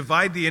actually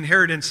divide the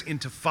inheritance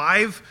into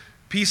 5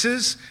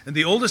 pieces, and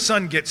the oldest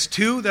son gets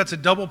 2, that's a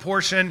double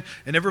portion,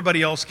 and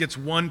everybody else gets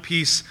 1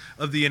 piece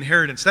of the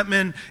inheritance. That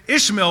meant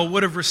Ishmael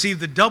would have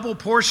received the double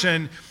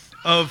portion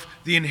of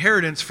the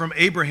inheritance from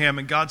Abraham,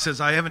 and God says,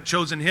 I haven't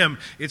chosen him.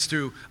 It's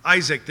through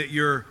Isaac that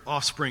your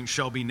offspring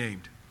shall be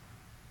named.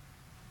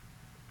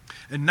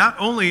 And not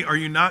only are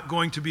you not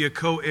going to be a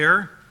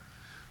co-heir,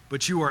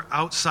 but you are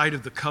outside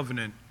of the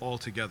covenant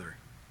altogether.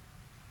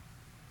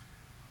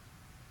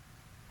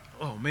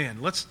 Oh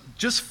man, let's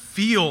just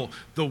feel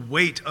the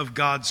weight of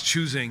God's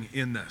choosing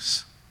in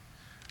this.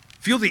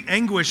 Feel the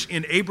anguish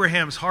in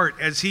Abraham's heart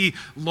as he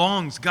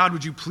longs, God,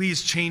 would you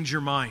please change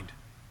your mind?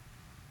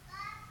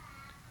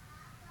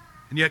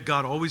 And yet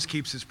God always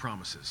keeps his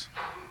promises.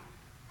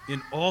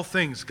 In all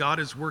things, God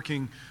is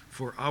working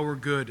for our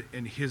good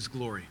and his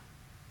glory.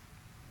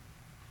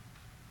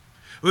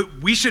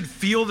 We should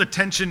feel the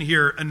tension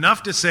here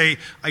enough to say,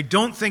 I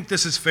don't think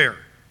this is fair.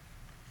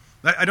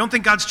 I don't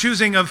think God's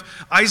choosing of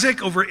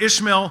Isaac over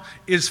Ishmael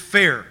is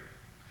fair.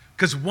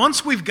 Because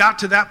once we've got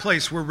to that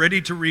place, we're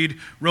ready to read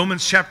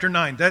Romans chapter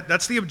 9.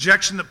 That's the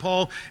objection that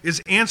Paul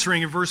is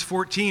answering in verse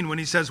 14 when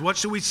he says, what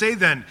shall we say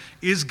then?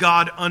 Is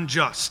God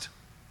unjust?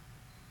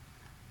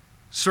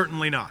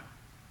 Certainly not.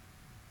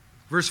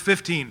 Verse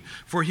 15,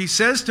 for he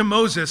says to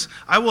Moses,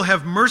 I will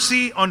have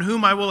mercy on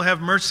whom I will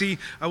have mercy.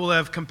 I will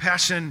have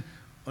compassion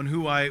on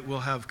whom I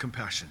will have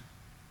compassion.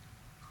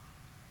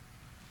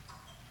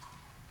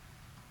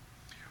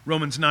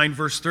 Romans 9,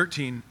 verse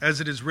 13, as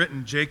it is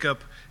written,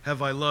 Jacob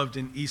have I loved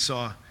and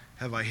Esau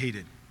have I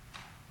hated.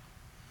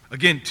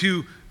 Again,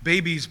 2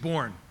 babies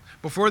born.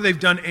 Before they've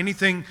done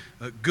anything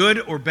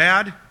good or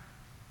bad,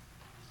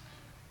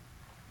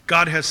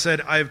 God has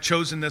said, I have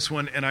chosen this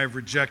one and I have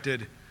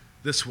rejected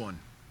this one.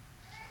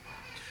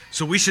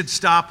 So we should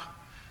stop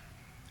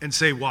and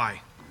say,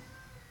 why?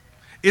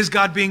 Is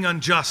God being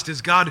unjust?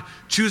 Is God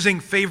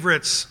choosing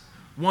favorites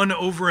one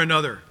over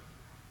another?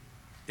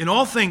 In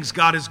all things,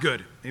 God is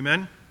good.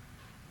 Amen?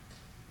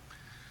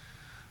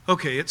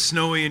 Okay, it's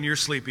snowy and you're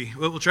sleepy.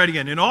 We'll try it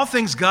again. In all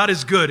things, God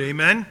is good.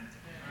 Amen?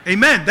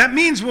 Amen. That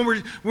means when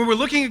we're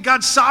looking at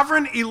God's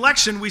sovereign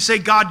election, we say,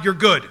 God, you're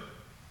good.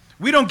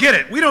 We don't get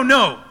it. We don't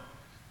know.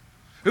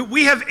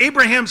 We have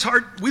Abraham's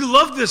heart. We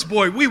love this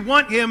boy. We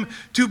want him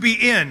to be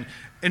in.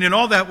 And in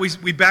all that,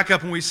 we back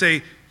up and we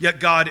say,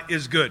 yet God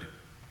is good.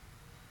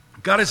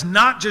 God is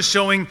not just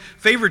showing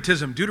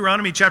favoritism.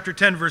 Deuteronomy chapter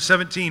 10, verse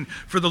 17,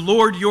 for the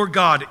Lord your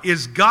God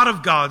is God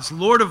of gods,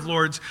 Lord of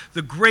lords,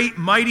 the great,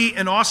 mighty,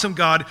 and awesome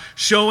God,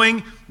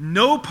 showing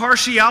no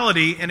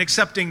partiality and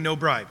accepting no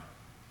bribe.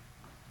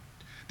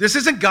 This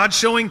isn't God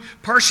showing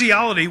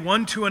partiality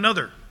one to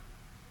another.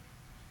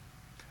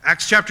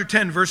 Acts chapter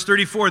 10, verse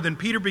 34, then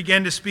Peter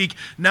began to speak,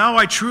 now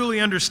I truly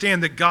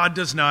understand that God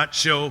does not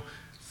show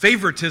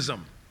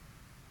favoritism.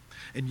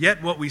 And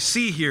yet what we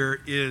see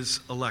here is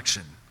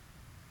election.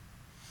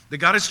 That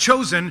God has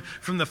chosen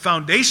from the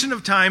foundation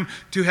of time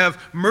to have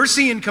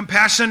mercy and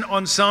compassion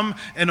on some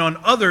and on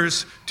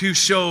others to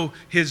show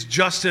his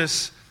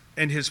justice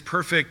and his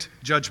perfect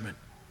judgment.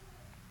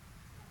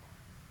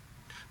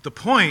 The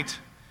point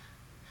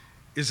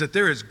is that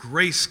there is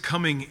grace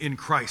coming in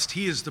Christ.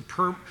 He is the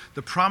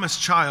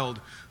promised child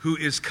who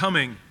is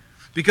coming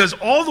because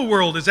all the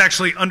world is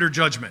actually under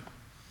judgment.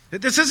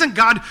 This isn't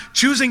God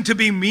choosing to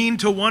be mean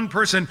to one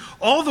person.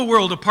 All the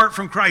world apart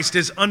from Christ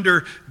is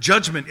under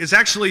judgment. It's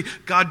actually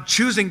God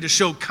choosing to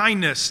show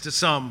kindness to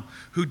some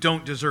who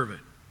don't deserve it.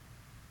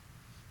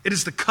 It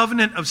is the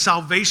covenant of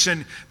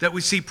salvation that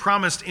we see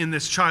promised in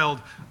this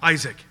child,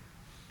 Isaac.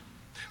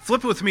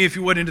 Flip with me, if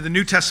you would, into the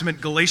New Testament,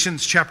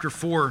 Galatians chapter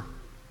 4.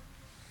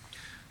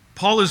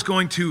 Paul is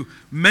going to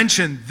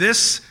mention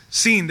this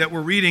scene that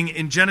we're reading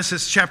in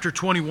Genesis chapter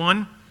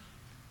 21,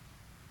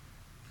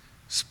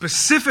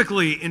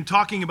 specifically in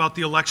talking about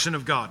the election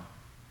of God.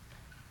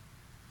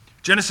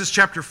 Genesis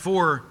chapter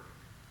 4,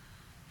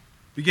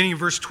 beginning in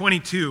verse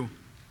 22,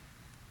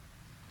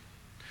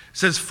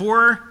 says,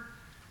 for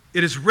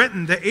it is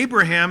written that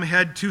Abraham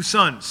had 2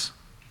 sons,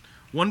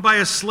 one by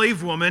a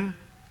slave woman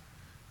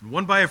and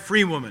one by a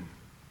free woman.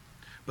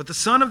 But the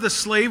son of the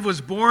slave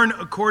was born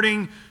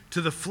according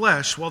to the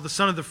flesh, while the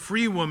son of the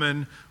free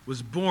woman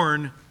was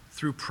born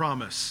through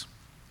promise.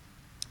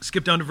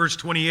 Skip down to verse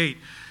 28.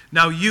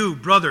 Now you,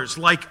 brothers,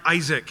 like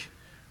Isaac,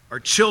 are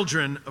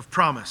children of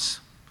promise.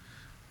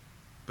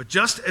 But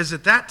just as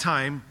at that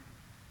time,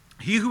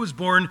 he who was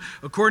born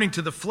according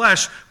to the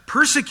flesh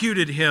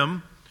persecuted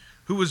him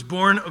who was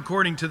born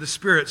according to the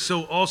Spirit,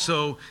 so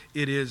also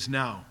it is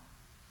now.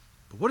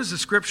 But what does the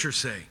Scripture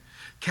say?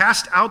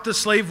 Cast out the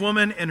slave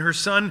woman and her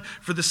son,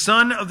 for the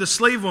son of the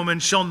slave woman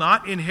shall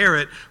not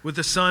inherit with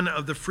the son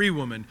of the free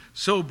woman.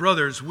 So,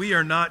 brothers, we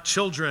are not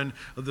children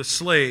of the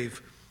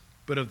slave,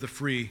 but of the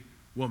free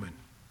woman.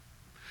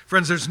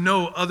 Friends, there's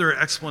no other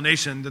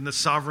explanation than the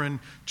sovereign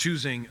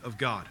choosing of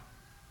God.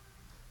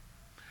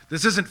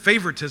 This isn't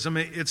favoritism.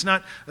 It's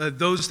not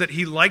those that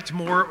he liked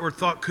more or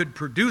thought could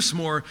produce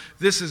more.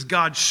 This is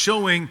God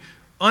showing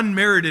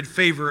unmerited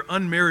favor,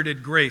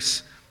 unmerited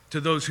grace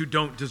to those who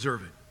don't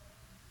deserve it.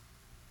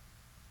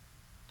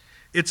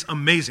 It's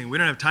amazing. We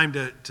don't have time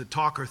to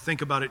talk or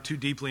think about it too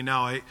deeply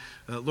now.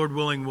 Lord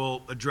willing,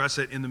 we'll address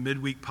it in the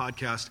midweek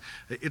podcast.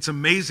 It's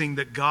amazing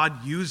that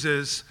God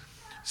uses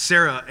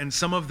Sarah and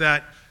some of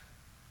that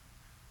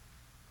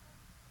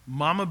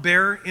mama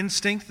bear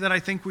instinct that I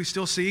think we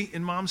still see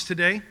in moms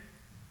today.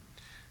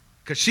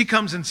 Because she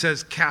comes and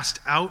says, cast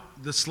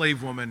out the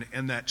slave woman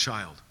and that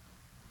child.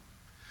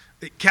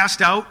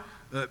 Cast out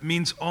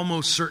means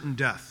almost certain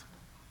death.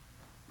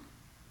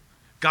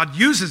 God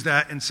uses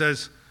that and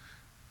says,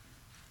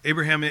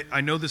 Abraham,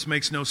 I know this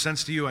makes no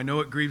sense to you. I know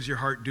it grieves your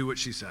heart. Do what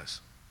she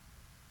says.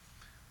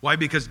 Why?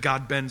 Because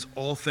God bends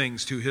all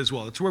things to his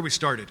will. That's where we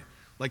started.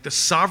 Like the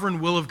sovereign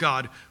will of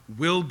God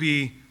will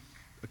be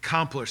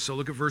accomplished. So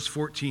look at verse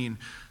 14.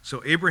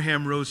 So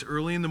Abraham rose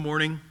early in the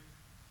morning.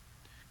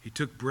 He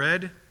took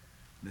bread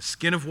and a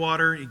skin of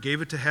water. He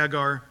gave it to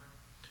Hagar,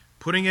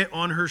 putting it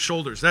on her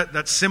shoulders.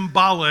 That's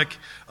symbolic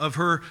of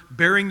her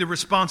bearing the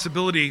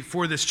responsibility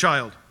for this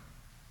child.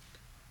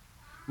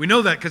 We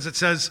know that because it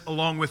says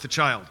along with the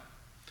child.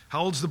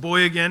 How old's the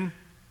boy again?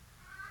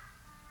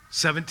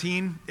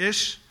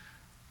 17-ish?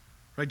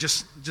 Right,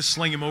 just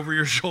sling him over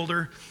your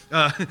shoulder.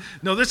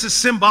 No, this is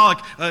symbolic.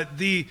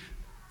 The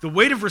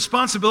weight of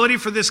responsibility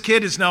for this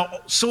kid is now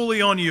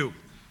solely on you.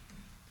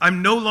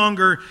 I'm no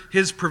longer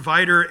his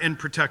provider and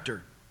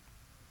protector.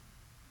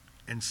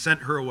 And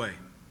sent her away.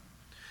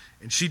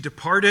 And she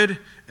departed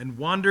and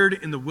wandered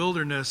in the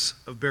wilderness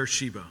of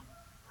Beersheba.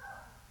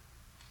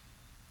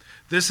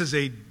 This is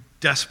a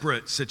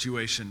desperate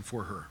situation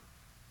for her.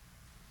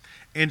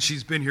 And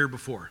she's been here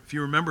before. If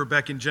you remember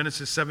back in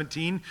Genesis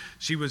 17,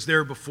 she was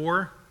there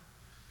before.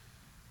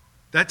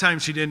 That time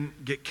she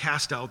didn't get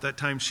cast out. That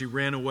time she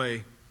ran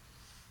away.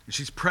 And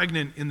she's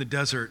pregnant in the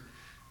desert.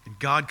 And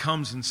God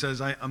comes and says,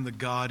 I'm the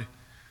God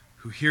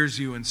who hears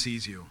you and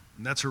sees you.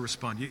 And that's her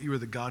response. You are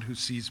the God who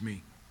sees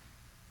me.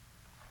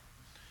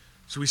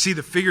 So we see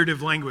the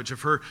figurative language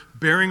of her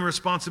bearing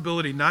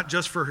responsibility, not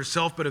just for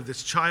herself, but of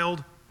this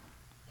child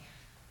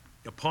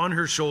upon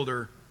her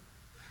shoulder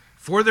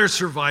for their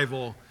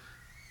survival,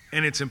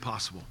 and it's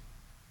impossible.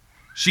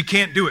 She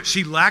can't do it.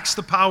 She lacks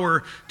the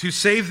power to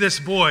save this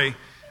boy,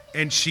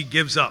 and she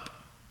gives up.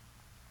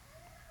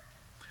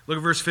 Look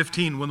at verse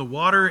 15. When the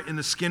water in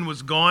the skin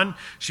was gone,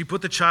 she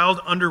put the child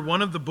under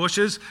one of the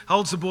bushes. How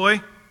old's the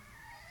boy?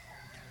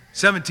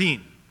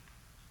 17.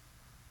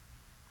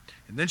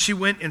 And then she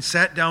went and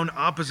sat down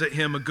opposite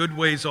him a good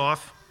ways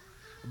off,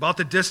 about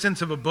the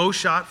distance of a bow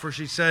shot, for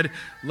she said,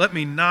 let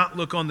me not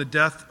look on the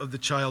death of the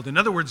child. In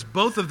other words,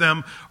 both of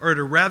them are at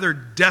a rather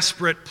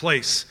desperate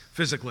place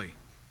physically,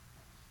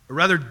 a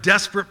rather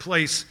desperate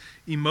place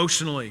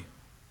emotionally.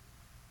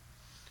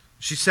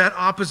 She sat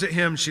opposite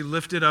him. She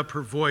lifted up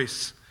her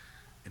voice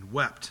and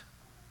wept.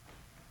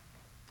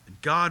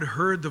 And God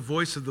heard the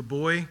voice of the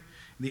boy, and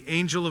the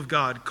angel of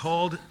God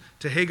called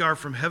to Hagar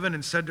from heaven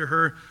and said to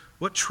her,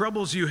 what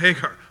troubles you,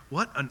 Hagar?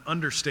 What an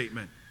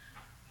understatement.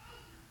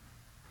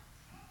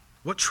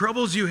 What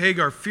troubles you,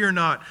 Hagar? Fear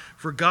not,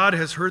 for God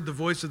has heard the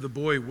voice of the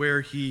boy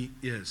where he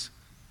is.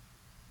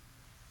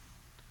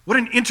 What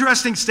an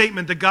interesting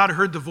statement that God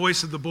heard the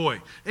voice of the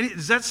boy.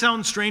 Does that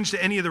sound strange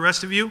to any of the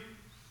rest of you?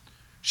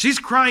 She's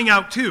crying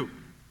out too.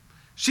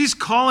 She's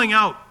calling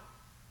out.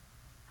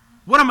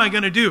 What am I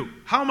going to do?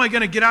 How am I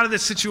going to get out of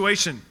this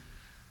situation?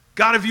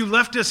 God, have you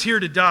left us here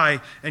to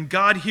die? And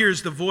God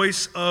hears the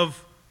voice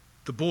of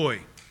the boy.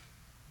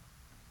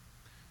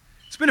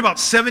 It's been about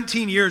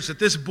 17 years that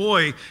this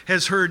boy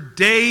has heard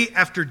day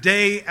after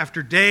day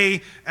after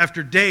day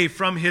after day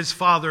from his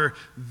father,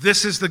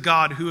 this is the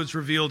God who has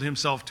revealed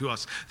himself to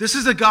us. This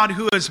is the God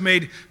who has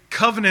made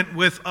covenant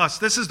with us.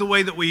 This is the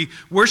way that we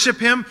worship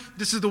him.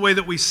 This is the way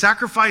that we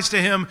sacrifice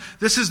to him.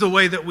 This is the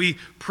way that we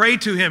pray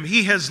to him.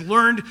 He has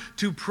learned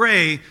to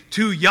pray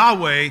to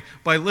Yahweh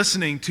by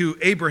listening to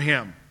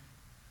Abraham,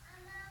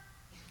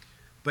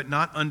 but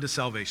not unto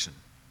salvation.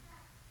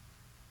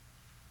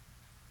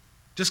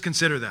 Just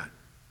consider that.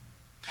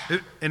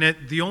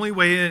 The only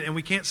way, and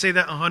we can't say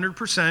that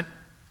 100%,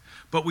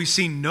 but we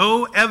see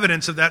no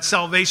evidence of that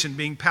salvation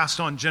being passed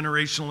on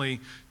generationally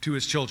to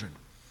his children.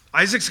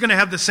 Isaac's going to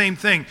have the same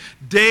thing.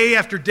 Day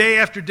after day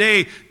after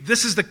day,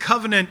 this is the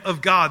covenant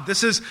of God.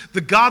 This is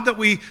the God that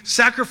we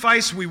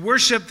sacrifice, we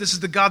worship. This is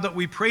the God that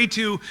we pray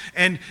to.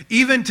 And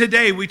even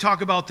today, we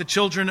talk about the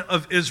children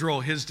of Israel,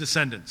 his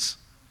descendants.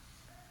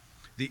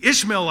 The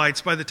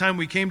Ishmaelites, by the time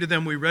we came to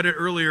them, we read it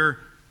earlier,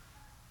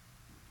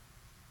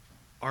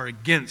 are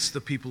against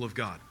the people of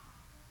God.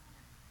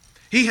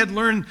 He had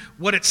learned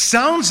what it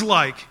sounds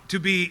like to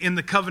be in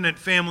the covenant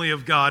family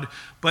of God,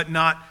 but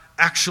not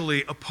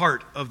actually a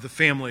part of the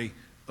family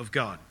of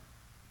God.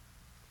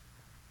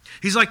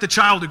 He's like the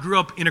child who grew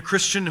up in a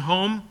Christian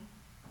home,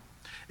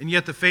 and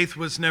yet the faith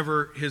was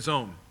never his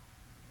own.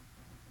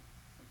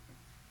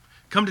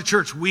 Come to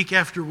church week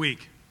after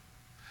week,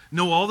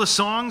 know all the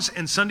songs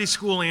and Sunday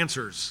school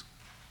answers,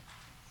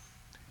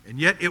 and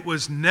yet it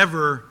was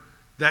never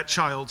that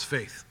child's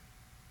faith.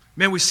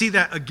 Man, we see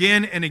that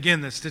again and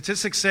again. The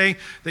statistics say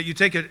that you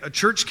take a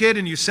church kid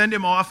and you send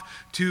him off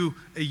to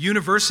a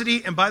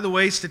university. And by the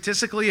way,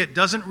 statistically, it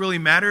doesn't really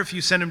matter if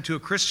you send him to a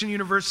Christian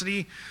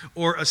university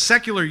or a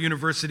secular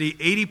university.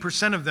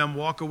 80% of them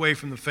walk away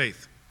from the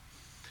faith.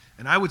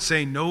 And I would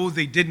say, no,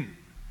 they didn't.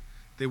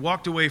 They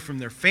walked away from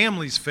their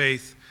family's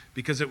faith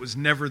because it was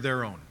never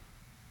their own.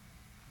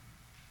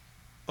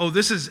 Oh,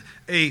 this is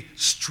a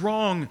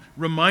strong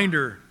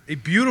reminder, a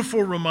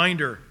beautiful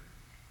reminder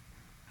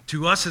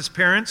to us as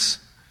parents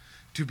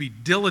to be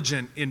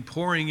diligent in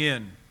pouring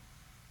in,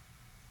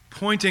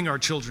 pointing our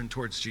children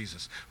towards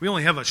Jesus. We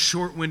only have a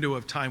short window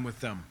of time with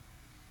them.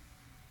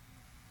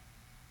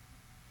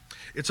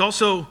 It's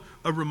also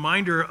a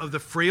reminder of the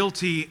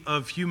frailty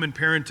of human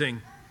parenting.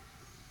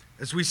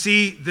 As we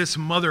see this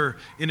mother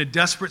in a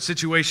desperate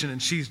situation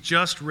and she's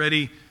just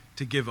ready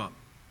to give up.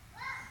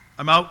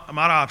 I'm out of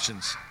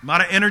options. I'm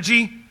out of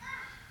energy.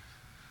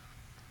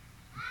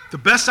 The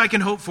best I can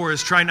hope for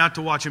is try not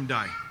to watch him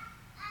die.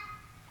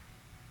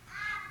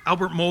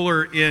 Albert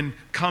Mohler, in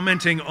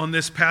commenting on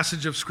this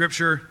passage of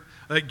Scripture,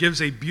 gives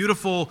a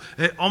beautiful,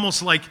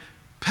 almost like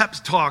pep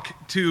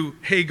talk to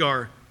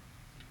Hagar.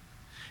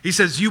 He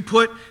says, "You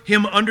put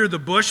him under the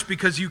bush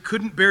because you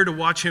couldn't bear to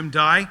watch him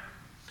die,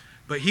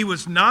 but he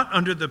was not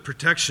under the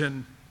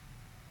protection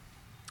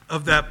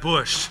of that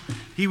bush.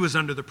 He was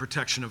under the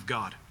protection of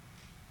God."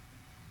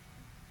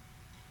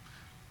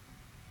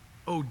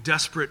 Oh,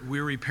 desperate,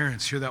 weary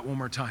parents, hear that one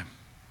more time.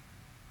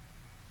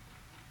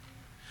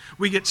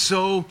 We get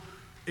so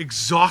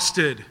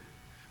exhausted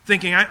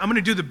thinking, I'm going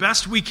to do the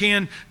best we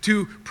can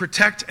to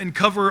protect and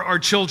cover our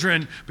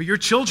children, but your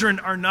children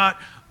are not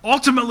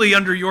ultimately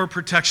under your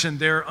protection,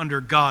 they're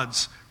under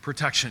God's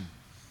protection.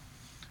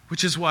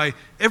 Which is why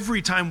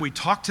every time we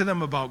talk to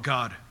them about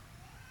God,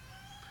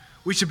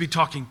 we should be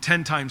talking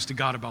 10 times to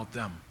God about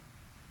them.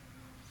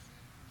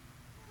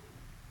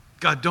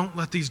 God, don't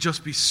let these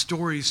just be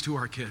stories to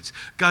our kids.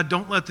 God,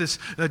 don't let this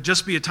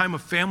just be a time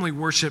of family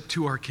worship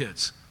to our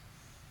kids.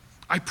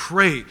 I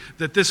pray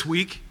that this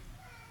week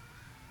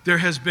there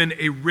has been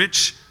a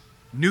rich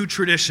new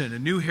tradition, a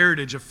new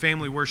heritage of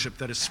family worship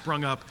that has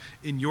sprung up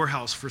in your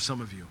house for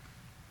some of you.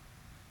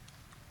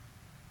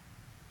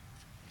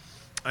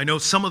 I know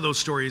some of those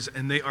stories,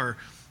 and they are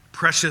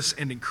precious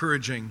and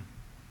encouraging.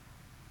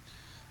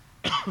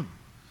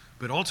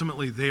 But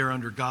ultimately, they are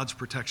under God's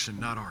protection,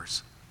 not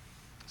ours.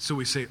 So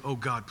we say, oh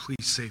God,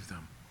 please save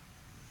them.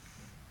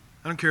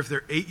 I don't care if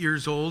they're 8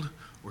 years old,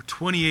 or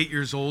 28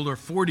 years old, or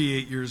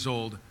 48 years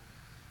old.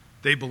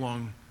 They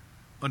belong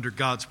under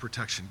God's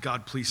protection.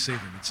 God, please save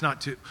them. It's not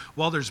too,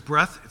 while there's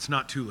breath, it's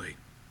not too late.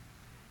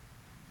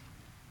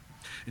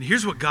 And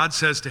here's what God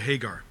says to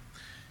Hagar.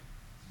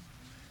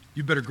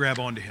 You better grab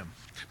onto him.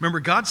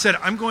 Remember, God said,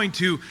 I'm going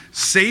to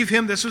save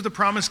him. This was the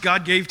promise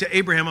God gave to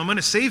Abraham. I'm going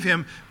to save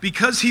him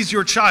because he's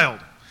your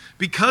child.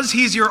 Because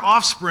he's your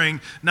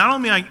offspring. Not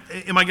only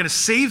am I going to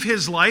save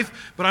his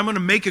life, but I'm going to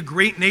make a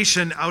great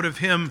nation out of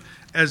him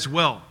as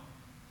well.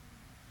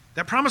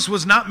 That promise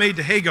was not made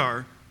to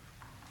Hagar.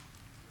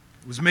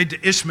 It was made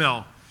to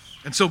Ishmael.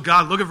 And so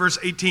God, look at verse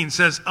 18,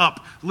 says,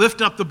 up,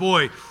 lift up the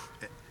boy,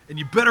 and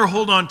you better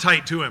hold on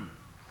tight to him.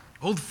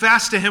 Hold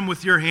fast to him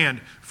with your hand,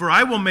 for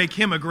I will make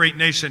him a great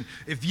nation.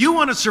 If you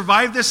want to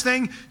survive this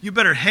thing, you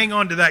better hang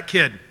on to that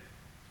kid.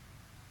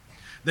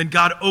 Then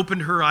God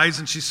opened her eyes,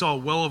 and she saw a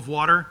well of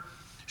water.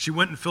 She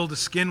went and filled a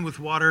skin with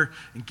water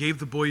and gave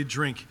the boy a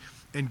drink.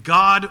 And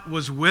God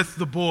was with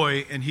the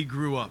boy, and he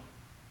grew up.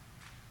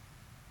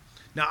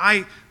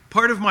 Now,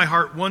 part of my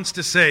heart wants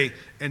to say,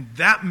 and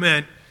that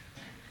meant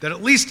that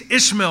at least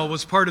Ishmael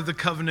was part of the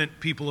covenant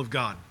people of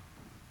God.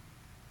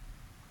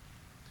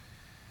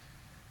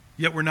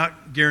 Yet we're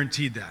not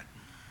guaranteed that.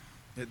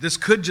 This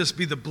could just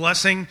be the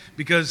blessing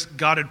because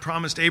God had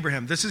promised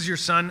Abraham, this is your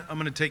son, I'm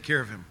going to take care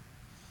of him.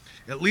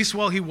 At least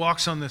while he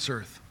walks on this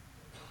earth.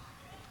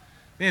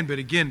 Man, but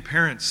again,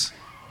 parents,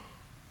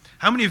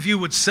 how many of you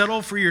would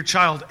settle for your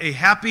child a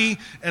happy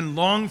and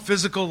long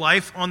physical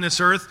life on this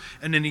earth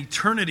and an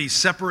eternity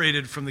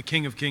separated from the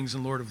King of Kings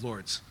and Lord of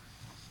Lords?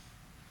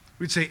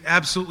 We'd say,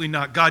 absolutely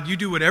not. God, you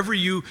do whatever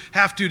you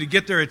have to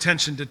get their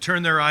attention, to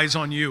turn their eyes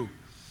on you.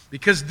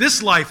 Because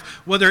this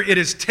life, whether it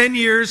is 10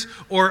 years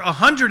or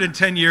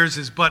 110 years,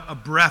 is but a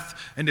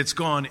breath and it's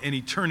gone, and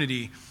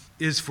eternity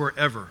is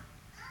forever.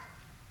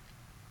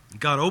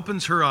 God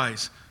opens her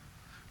eyes.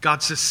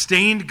 God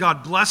sustained,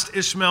 God blessed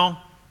Ishmael,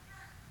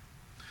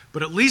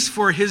 but at least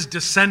for his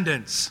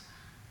descendants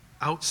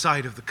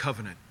outside of the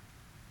covenant.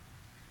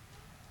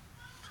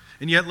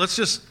 And yet,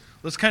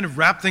 let's kind of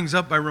wrap things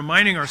up by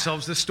reminding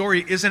ourselves this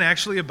story isn't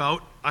actually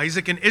about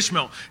Isaac and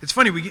Ishmael. It's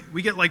funny,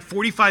 we get like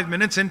 45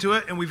 minutes into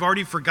it, and we've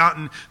already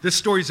forgotten this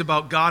story's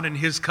about God and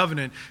his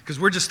covenant, because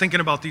we're just thinking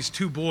about these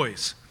two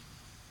boys.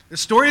 The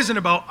story isn't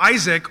about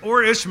Isaac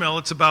or Ishmael,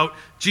 it's about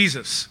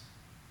Jesus.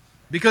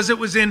 Because it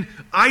was in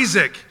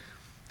Isaac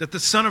that the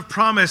son of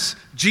promise,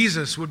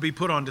 Jesus, would be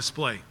put on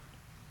display,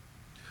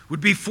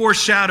 would be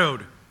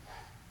foreshadowed,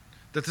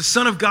 that the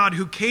Son of God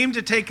who came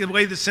to take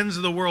away the sins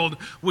of the world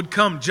would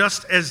come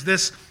just as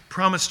this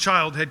promised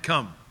child had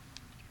come.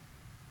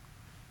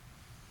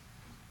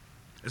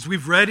 As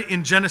we've read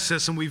in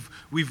Genesis, and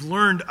we've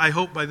learned, I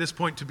hope by this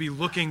point, to be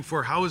looking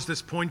for how is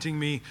this pointing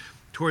me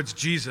towards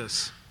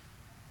Jesus.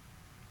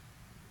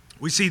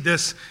 We see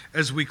this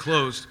as we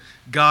closed.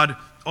 God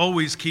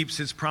always keeps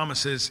his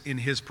promises in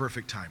his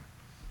perfect time.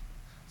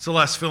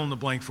 Celeste, fill in the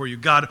blank for you.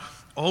 God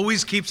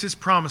always keeps his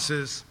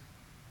promises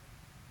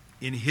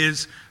in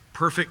his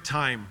perfect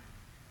time.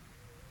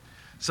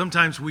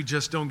 Sometimes we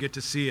just don't get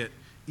to see it,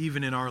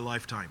 even in our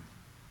lifetime.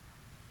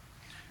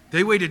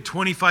 They waited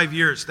 25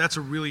 years. That's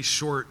a really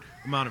short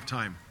amount of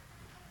time.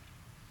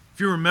 If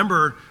you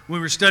remember, when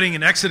we were studying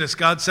in Exodus,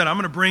 God said, I'm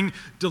going to bring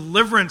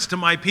deliverance to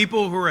my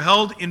people who were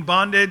held in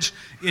bondage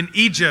in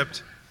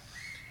Egypt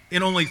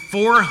in only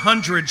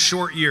 400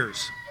 short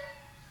years.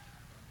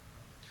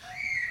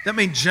 That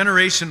means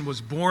generation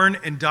was born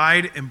and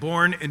died and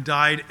born and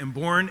died and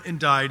born and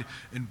died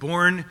and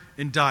born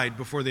and died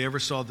before they ever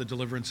saw the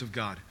deliverance of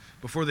God,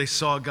 before they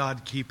saw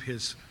God keep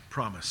his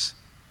promise.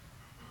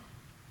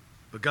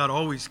 But God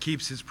always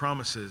keeps his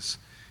promises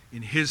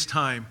in his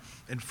time.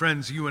 And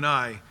friends, you and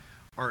I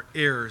are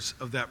heirs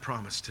of that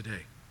promise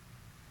today.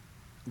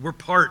 We're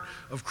part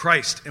of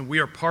Christ, and we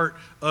are part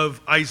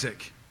of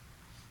Isaac.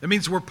 That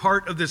means we're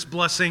part of this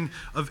blessing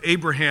of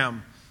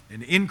Abraham,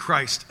 and in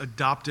Christ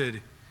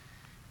adopted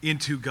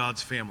into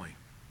God's family.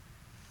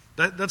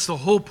 That's the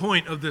whole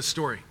point of this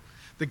story,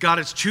 that God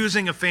is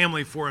choosing a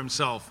family for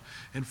himself.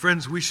 And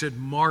friends, we should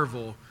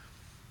marvel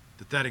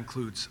that that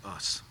includes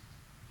us.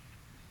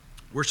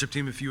 Worship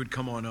team, if you would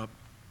come on up.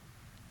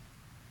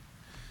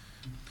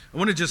 I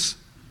want to just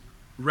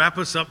wrap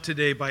us up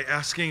today by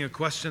asking a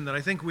question that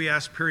I think we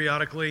ask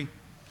periodically,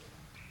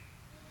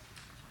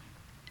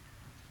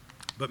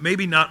 but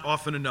maybe not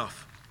often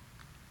enough.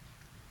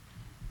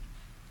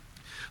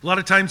 A lot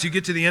of times you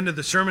get to the end of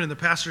the sermon and the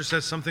pastor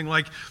says something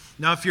like,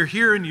 now if you're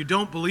here and you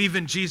don't believe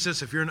in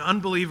Jesus, if you're an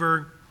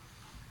unbeliever,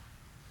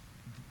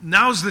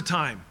 now's the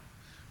time.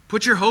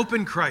 Put your hope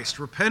in Christ.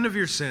 Repent of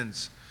your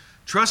sins.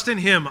 Trust in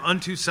him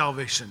unto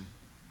salvation.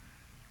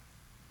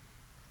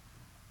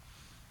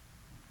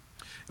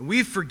 And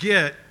we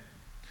forget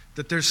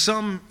that there's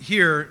some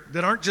here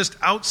that aren't just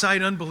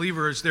outside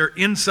unbelievers, they're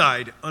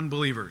inside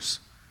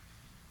unbelievers.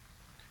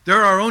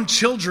 They're our own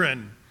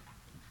children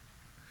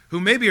who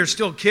maybe are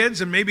still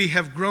kids and maybe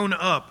have grown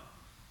up.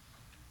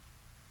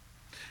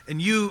 And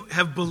you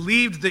have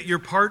believed that you're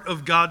part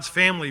of God's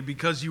family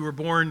because you were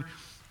born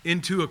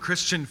into a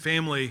Christian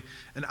family.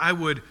 And I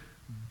would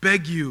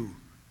beg you,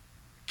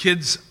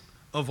 kids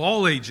of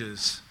all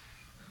ages,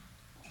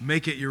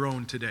 make it your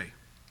own today.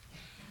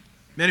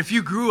 Man, if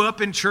you grew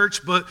up in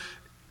church, but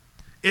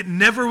it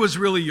never was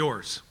really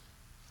yours,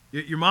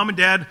 your mom and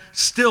dad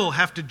still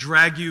have to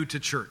drag you to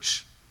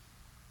church.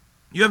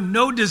 You have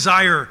no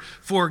desire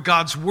for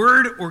God's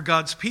word or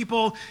God's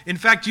people. In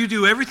fact, you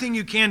do everything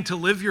you can to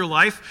live your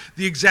life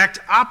the exact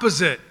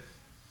opposite,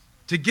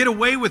 to get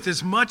away with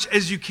as much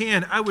as you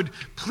can. I would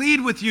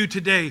plead with you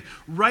today,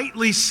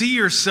 rightly see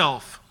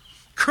yourself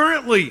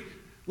currently,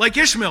 like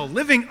Ishmael,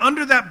 living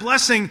under that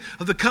blessing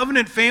of the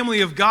covenant family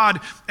of God,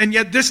 and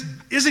yet this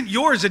isn't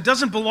yours. It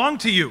doesn't belong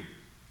to you.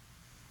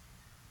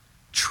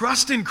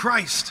 Trust in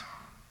Christ.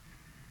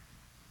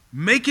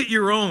 Make it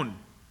your own.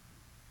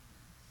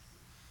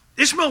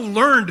 Ishmael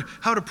learned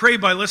how to pray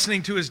by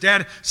listening to his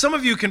dad. Some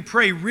of you can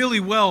pray really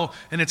well,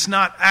 and it's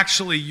not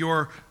actually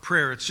your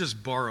prayer. It's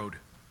just borrowed.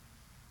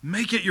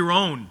 Make it your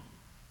own.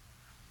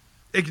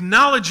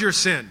 Acknowledge your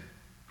sin.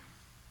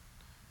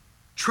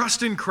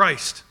 Trust in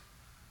Christ.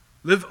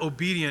 Live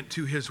obedient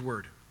to his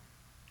word.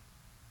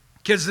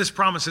 Kids, this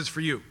promise is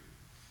for you.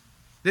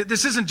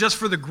 This isn't just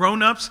for the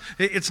grown-ups.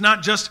 It's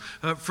not just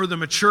for the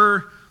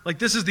mature. Like,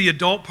 this is the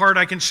adult part.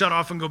 I can shut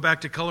off and go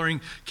back to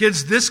coloring.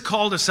 Kids, this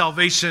call to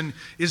salvation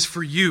is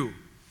for you.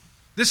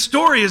 This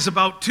story is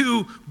about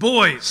two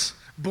boys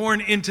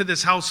born into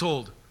this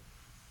household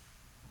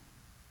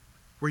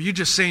where you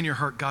just say in your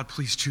heart, God,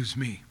 please choose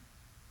me.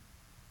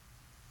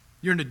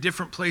 You're in a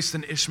different place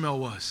than Ishmael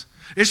was.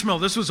 Ishmael,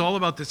 this was all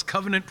about this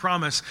covenant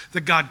promise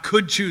that God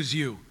could choose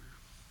you.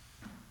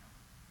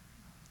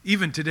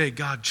 Even today,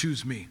 God,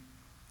 choose me.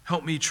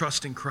 Help me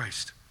trust in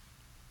Christ.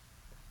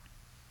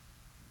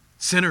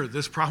 Sinner,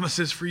 this promise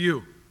is for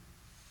you.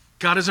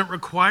 God isn't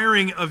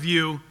requiring of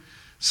you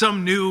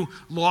some new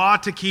law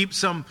to keep,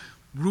 some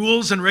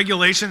rules and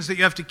regulations that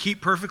you have to keep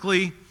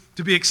perfectly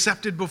to be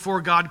accepted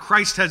before God.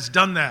 Christ has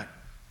done that.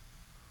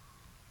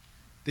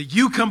 That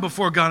you come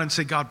before God and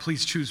say, God,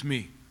 please choose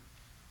me.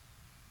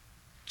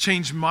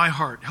 Change my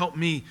heart. Help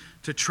me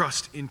to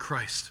trust in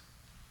Christ.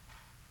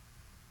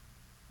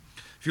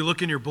 If you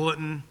look in your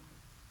bulletin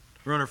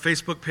or on our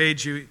Facebook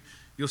page,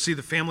 you'll see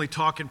the family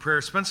talk and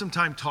prayer. Spend some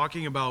time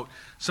talking about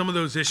some of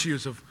those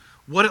issues of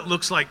what it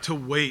looks like to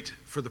wait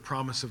for the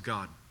promise of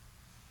God.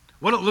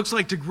 What it looks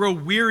like to grow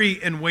weary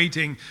in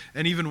waiting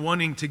and even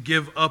wanting to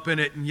give up in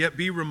it, and yet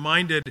be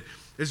reminded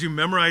as you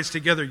memorize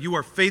together, you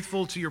are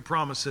faithful to your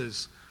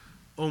promises,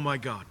 oh my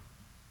God.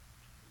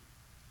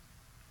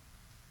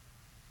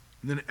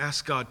 And then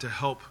ask God to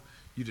help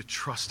you to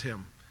trust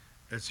him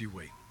as you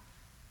wait.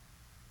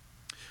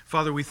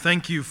 Father, we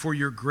thank you for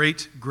your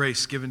great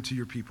grace given to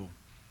your people.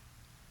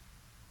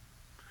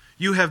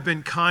 You have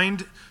been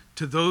kind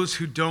to those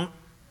who don't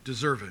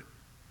deserve it.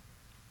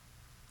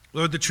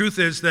 Lord, the truth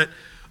is that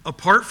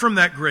apart from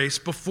that grace,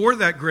 before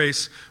that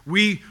grace,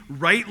 we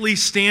rightly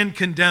stand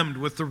condemned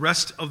with the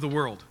rest of the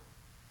world.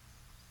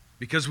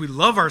 Because we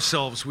love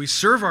ourselves, we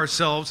serve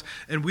ourselves,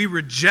 and we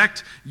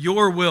reject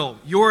your will,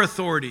 your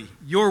authority,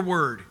 your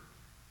word,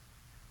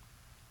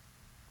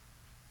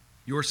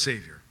 your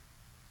Savior.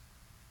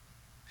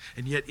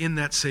 And yet in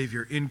that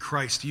Savior, in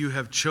Christ, you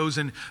have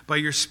chosen by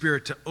your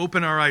Spirit to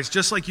open our eyes,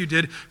 just like you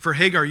did for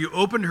Hagar. You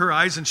opened her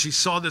eyes and she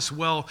saw this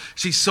well.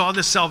 She saw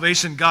this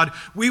salvation. God,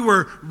 we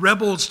were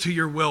rebels to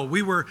your will.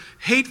 We were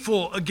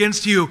hateful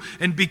against you.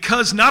 And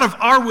because, not of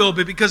our will,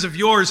 but because of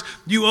yours,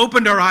 you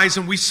opened our eyes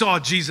and we saw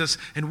Jesus,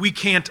 and we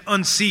can't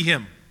unsee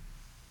him.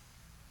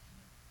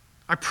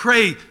 I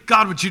pray,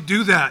 God, would you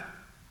do that?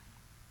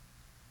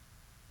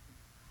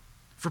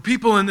 For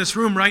people in this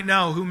room right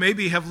now who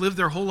maybe have lived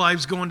their whole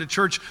lives going to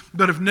church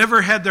but have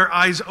never had their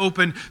eyes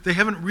open, they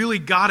haven't really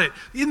got it.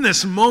 In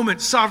this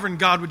moment, sovereign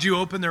God, would you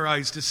open their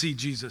eyes to see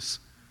Jesus?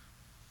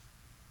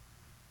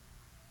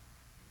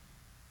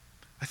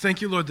 I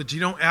thank you, Lord, that you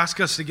don't ask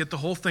us to get the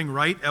whole thing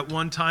right at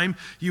one time.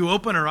 You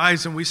open our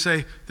eyes and we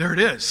say, there it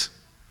is.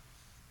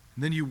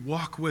 And then you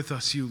walk with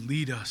us, you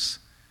lead us.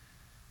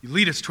 You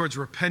lead us towards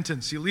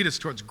repentance. You lead us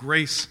towards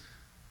grace.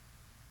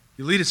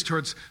 You lead us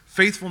towards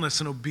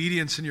faithfulness and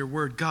obedience in your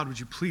word. God, would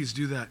you please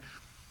do that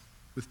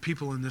with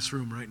people in this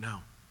room right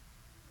now?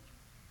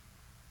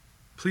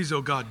 Please,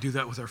 oh God, do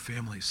that with our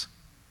families.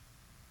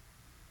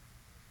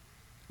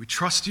 We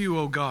trust you,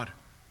 oh God.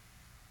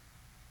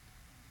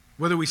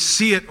 Whether we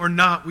see it or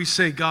not, we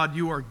say, God,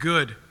 you are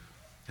good,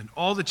 and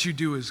all that you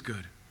do is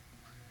good.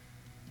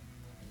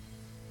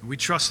 And we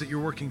trust that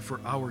you're working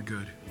for our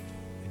good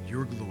and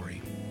your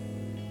glory.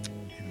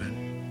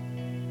 Amen.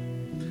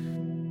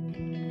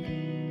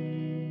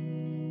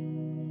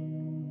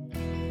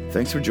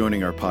 Thanks for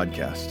joining our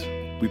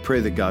podcast. We pray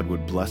that God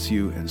would bless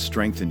you and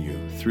strengthen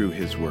you through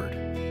his word.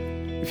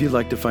 If you'd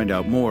like to find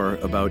out more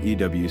about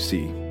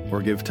EWC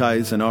or give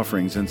tithes and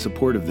offerings in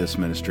support of this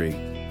ministry,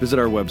 visit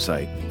our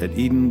website at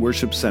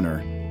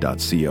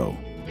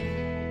EdenWorshipCenter.co.